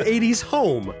 70s and 80s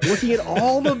home, looking at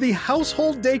all of the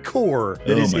household decor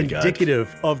that is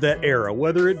indicative of that era,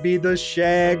 whether it be the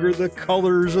shag or the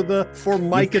colors or the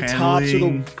Formica tops or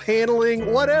the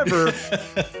paneling, whatever.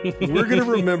 We're going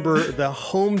to remember the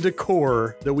home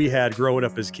decor that we had growing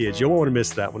up as kids. You won't want to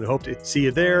miss that one. I hope to see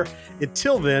you there.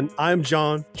 Until then, I'm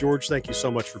John. George, thank you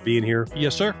so much for being here.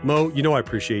 Yes, sir. Mo, I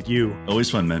appreciate you. Always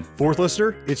fun, man. Fourth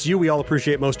listener, it's you we all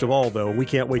appreciate most of all, though. And we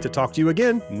can't wait to talk to you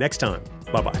again next time.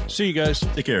 Bye-bye. See you guys.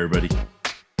 Take care, everybody.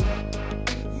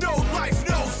 No life,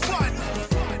 no fun.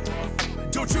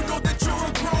 Don't you know that you're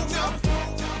a grown-up?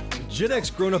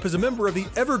 GenXGrownUp is a member of the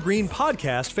Evergreen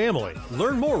Podcast family.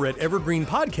 Learn more at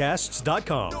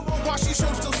evergreenpodcasts.com. No more watching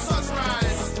shows till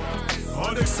sunrise.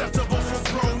 Unacceptable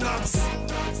for grown-ups.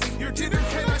 Your dinner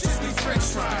cannot just be french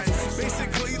fries.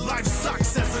 Basically, life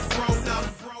sucks as a grown-up.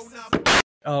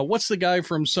 What's the guy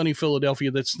from sunny Philadelphia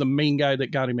that's the main guy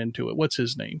that got him into it? What's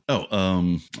his name? Oh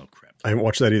crap. I haven't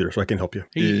watched that either, so I can help you.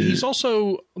 He's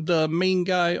also the main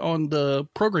guy on the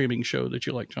programming show that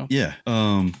you like, John. Yeah.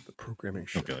 The programming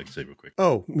show. Okay, I can say it real quick.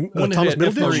 Oh, Thomas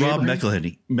Middleton? Rob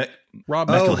McElhenney. Rob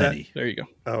McElhenney. There you go.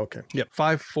 Oh, okay. Yep.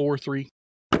 5, 4, 3.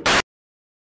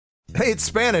 Hey, it's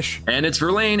Spanish. And it's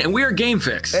Verlaine, and we are Game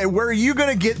Fix. Hey, where are you going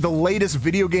to get the latest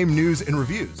video game news and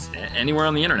reviews? Anywhere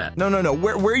on the internet. No.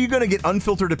 Where are you going to get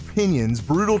unfiltered opinions,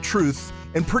 brutal truth,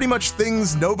 and pretty much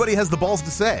things nobody has the balls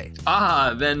to say.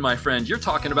 Then, my friend, you're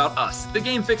talking about us, the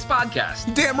Game Fix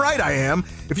Podcast. Damn right I am.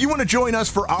 If you want to join us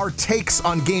for our takes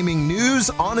on gaming news,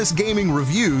 honest gaming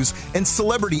reviews, and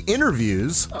celebrity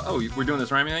interviews... We're doing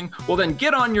this rhyming thing? Well, then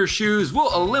get on your shoes.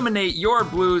 We'll eliminate your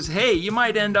blues. Hey, you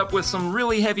might end up with some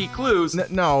really heavy clues.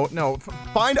 No.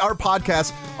 Find our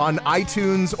podcast on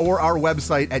iTunes or our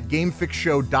website at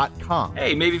gamefixshow.com.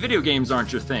 Hey, maybe video games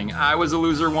aren't your thing. I was a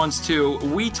loser once too.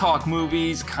 We talk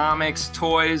movies, comics,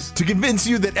 toys. To convince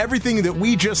you that everything that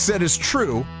we just said is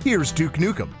true, here's Duke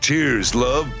Nukem. Cheers,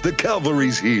 love. The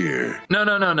cavalry's here. No.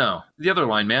 The other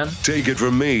line, man. Take it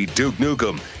from me, Duke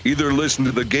Nukem. Either listen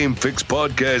to the Game Fix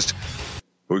Podcast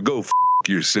or go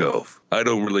yourself. I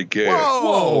don't really care.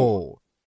 Whoa!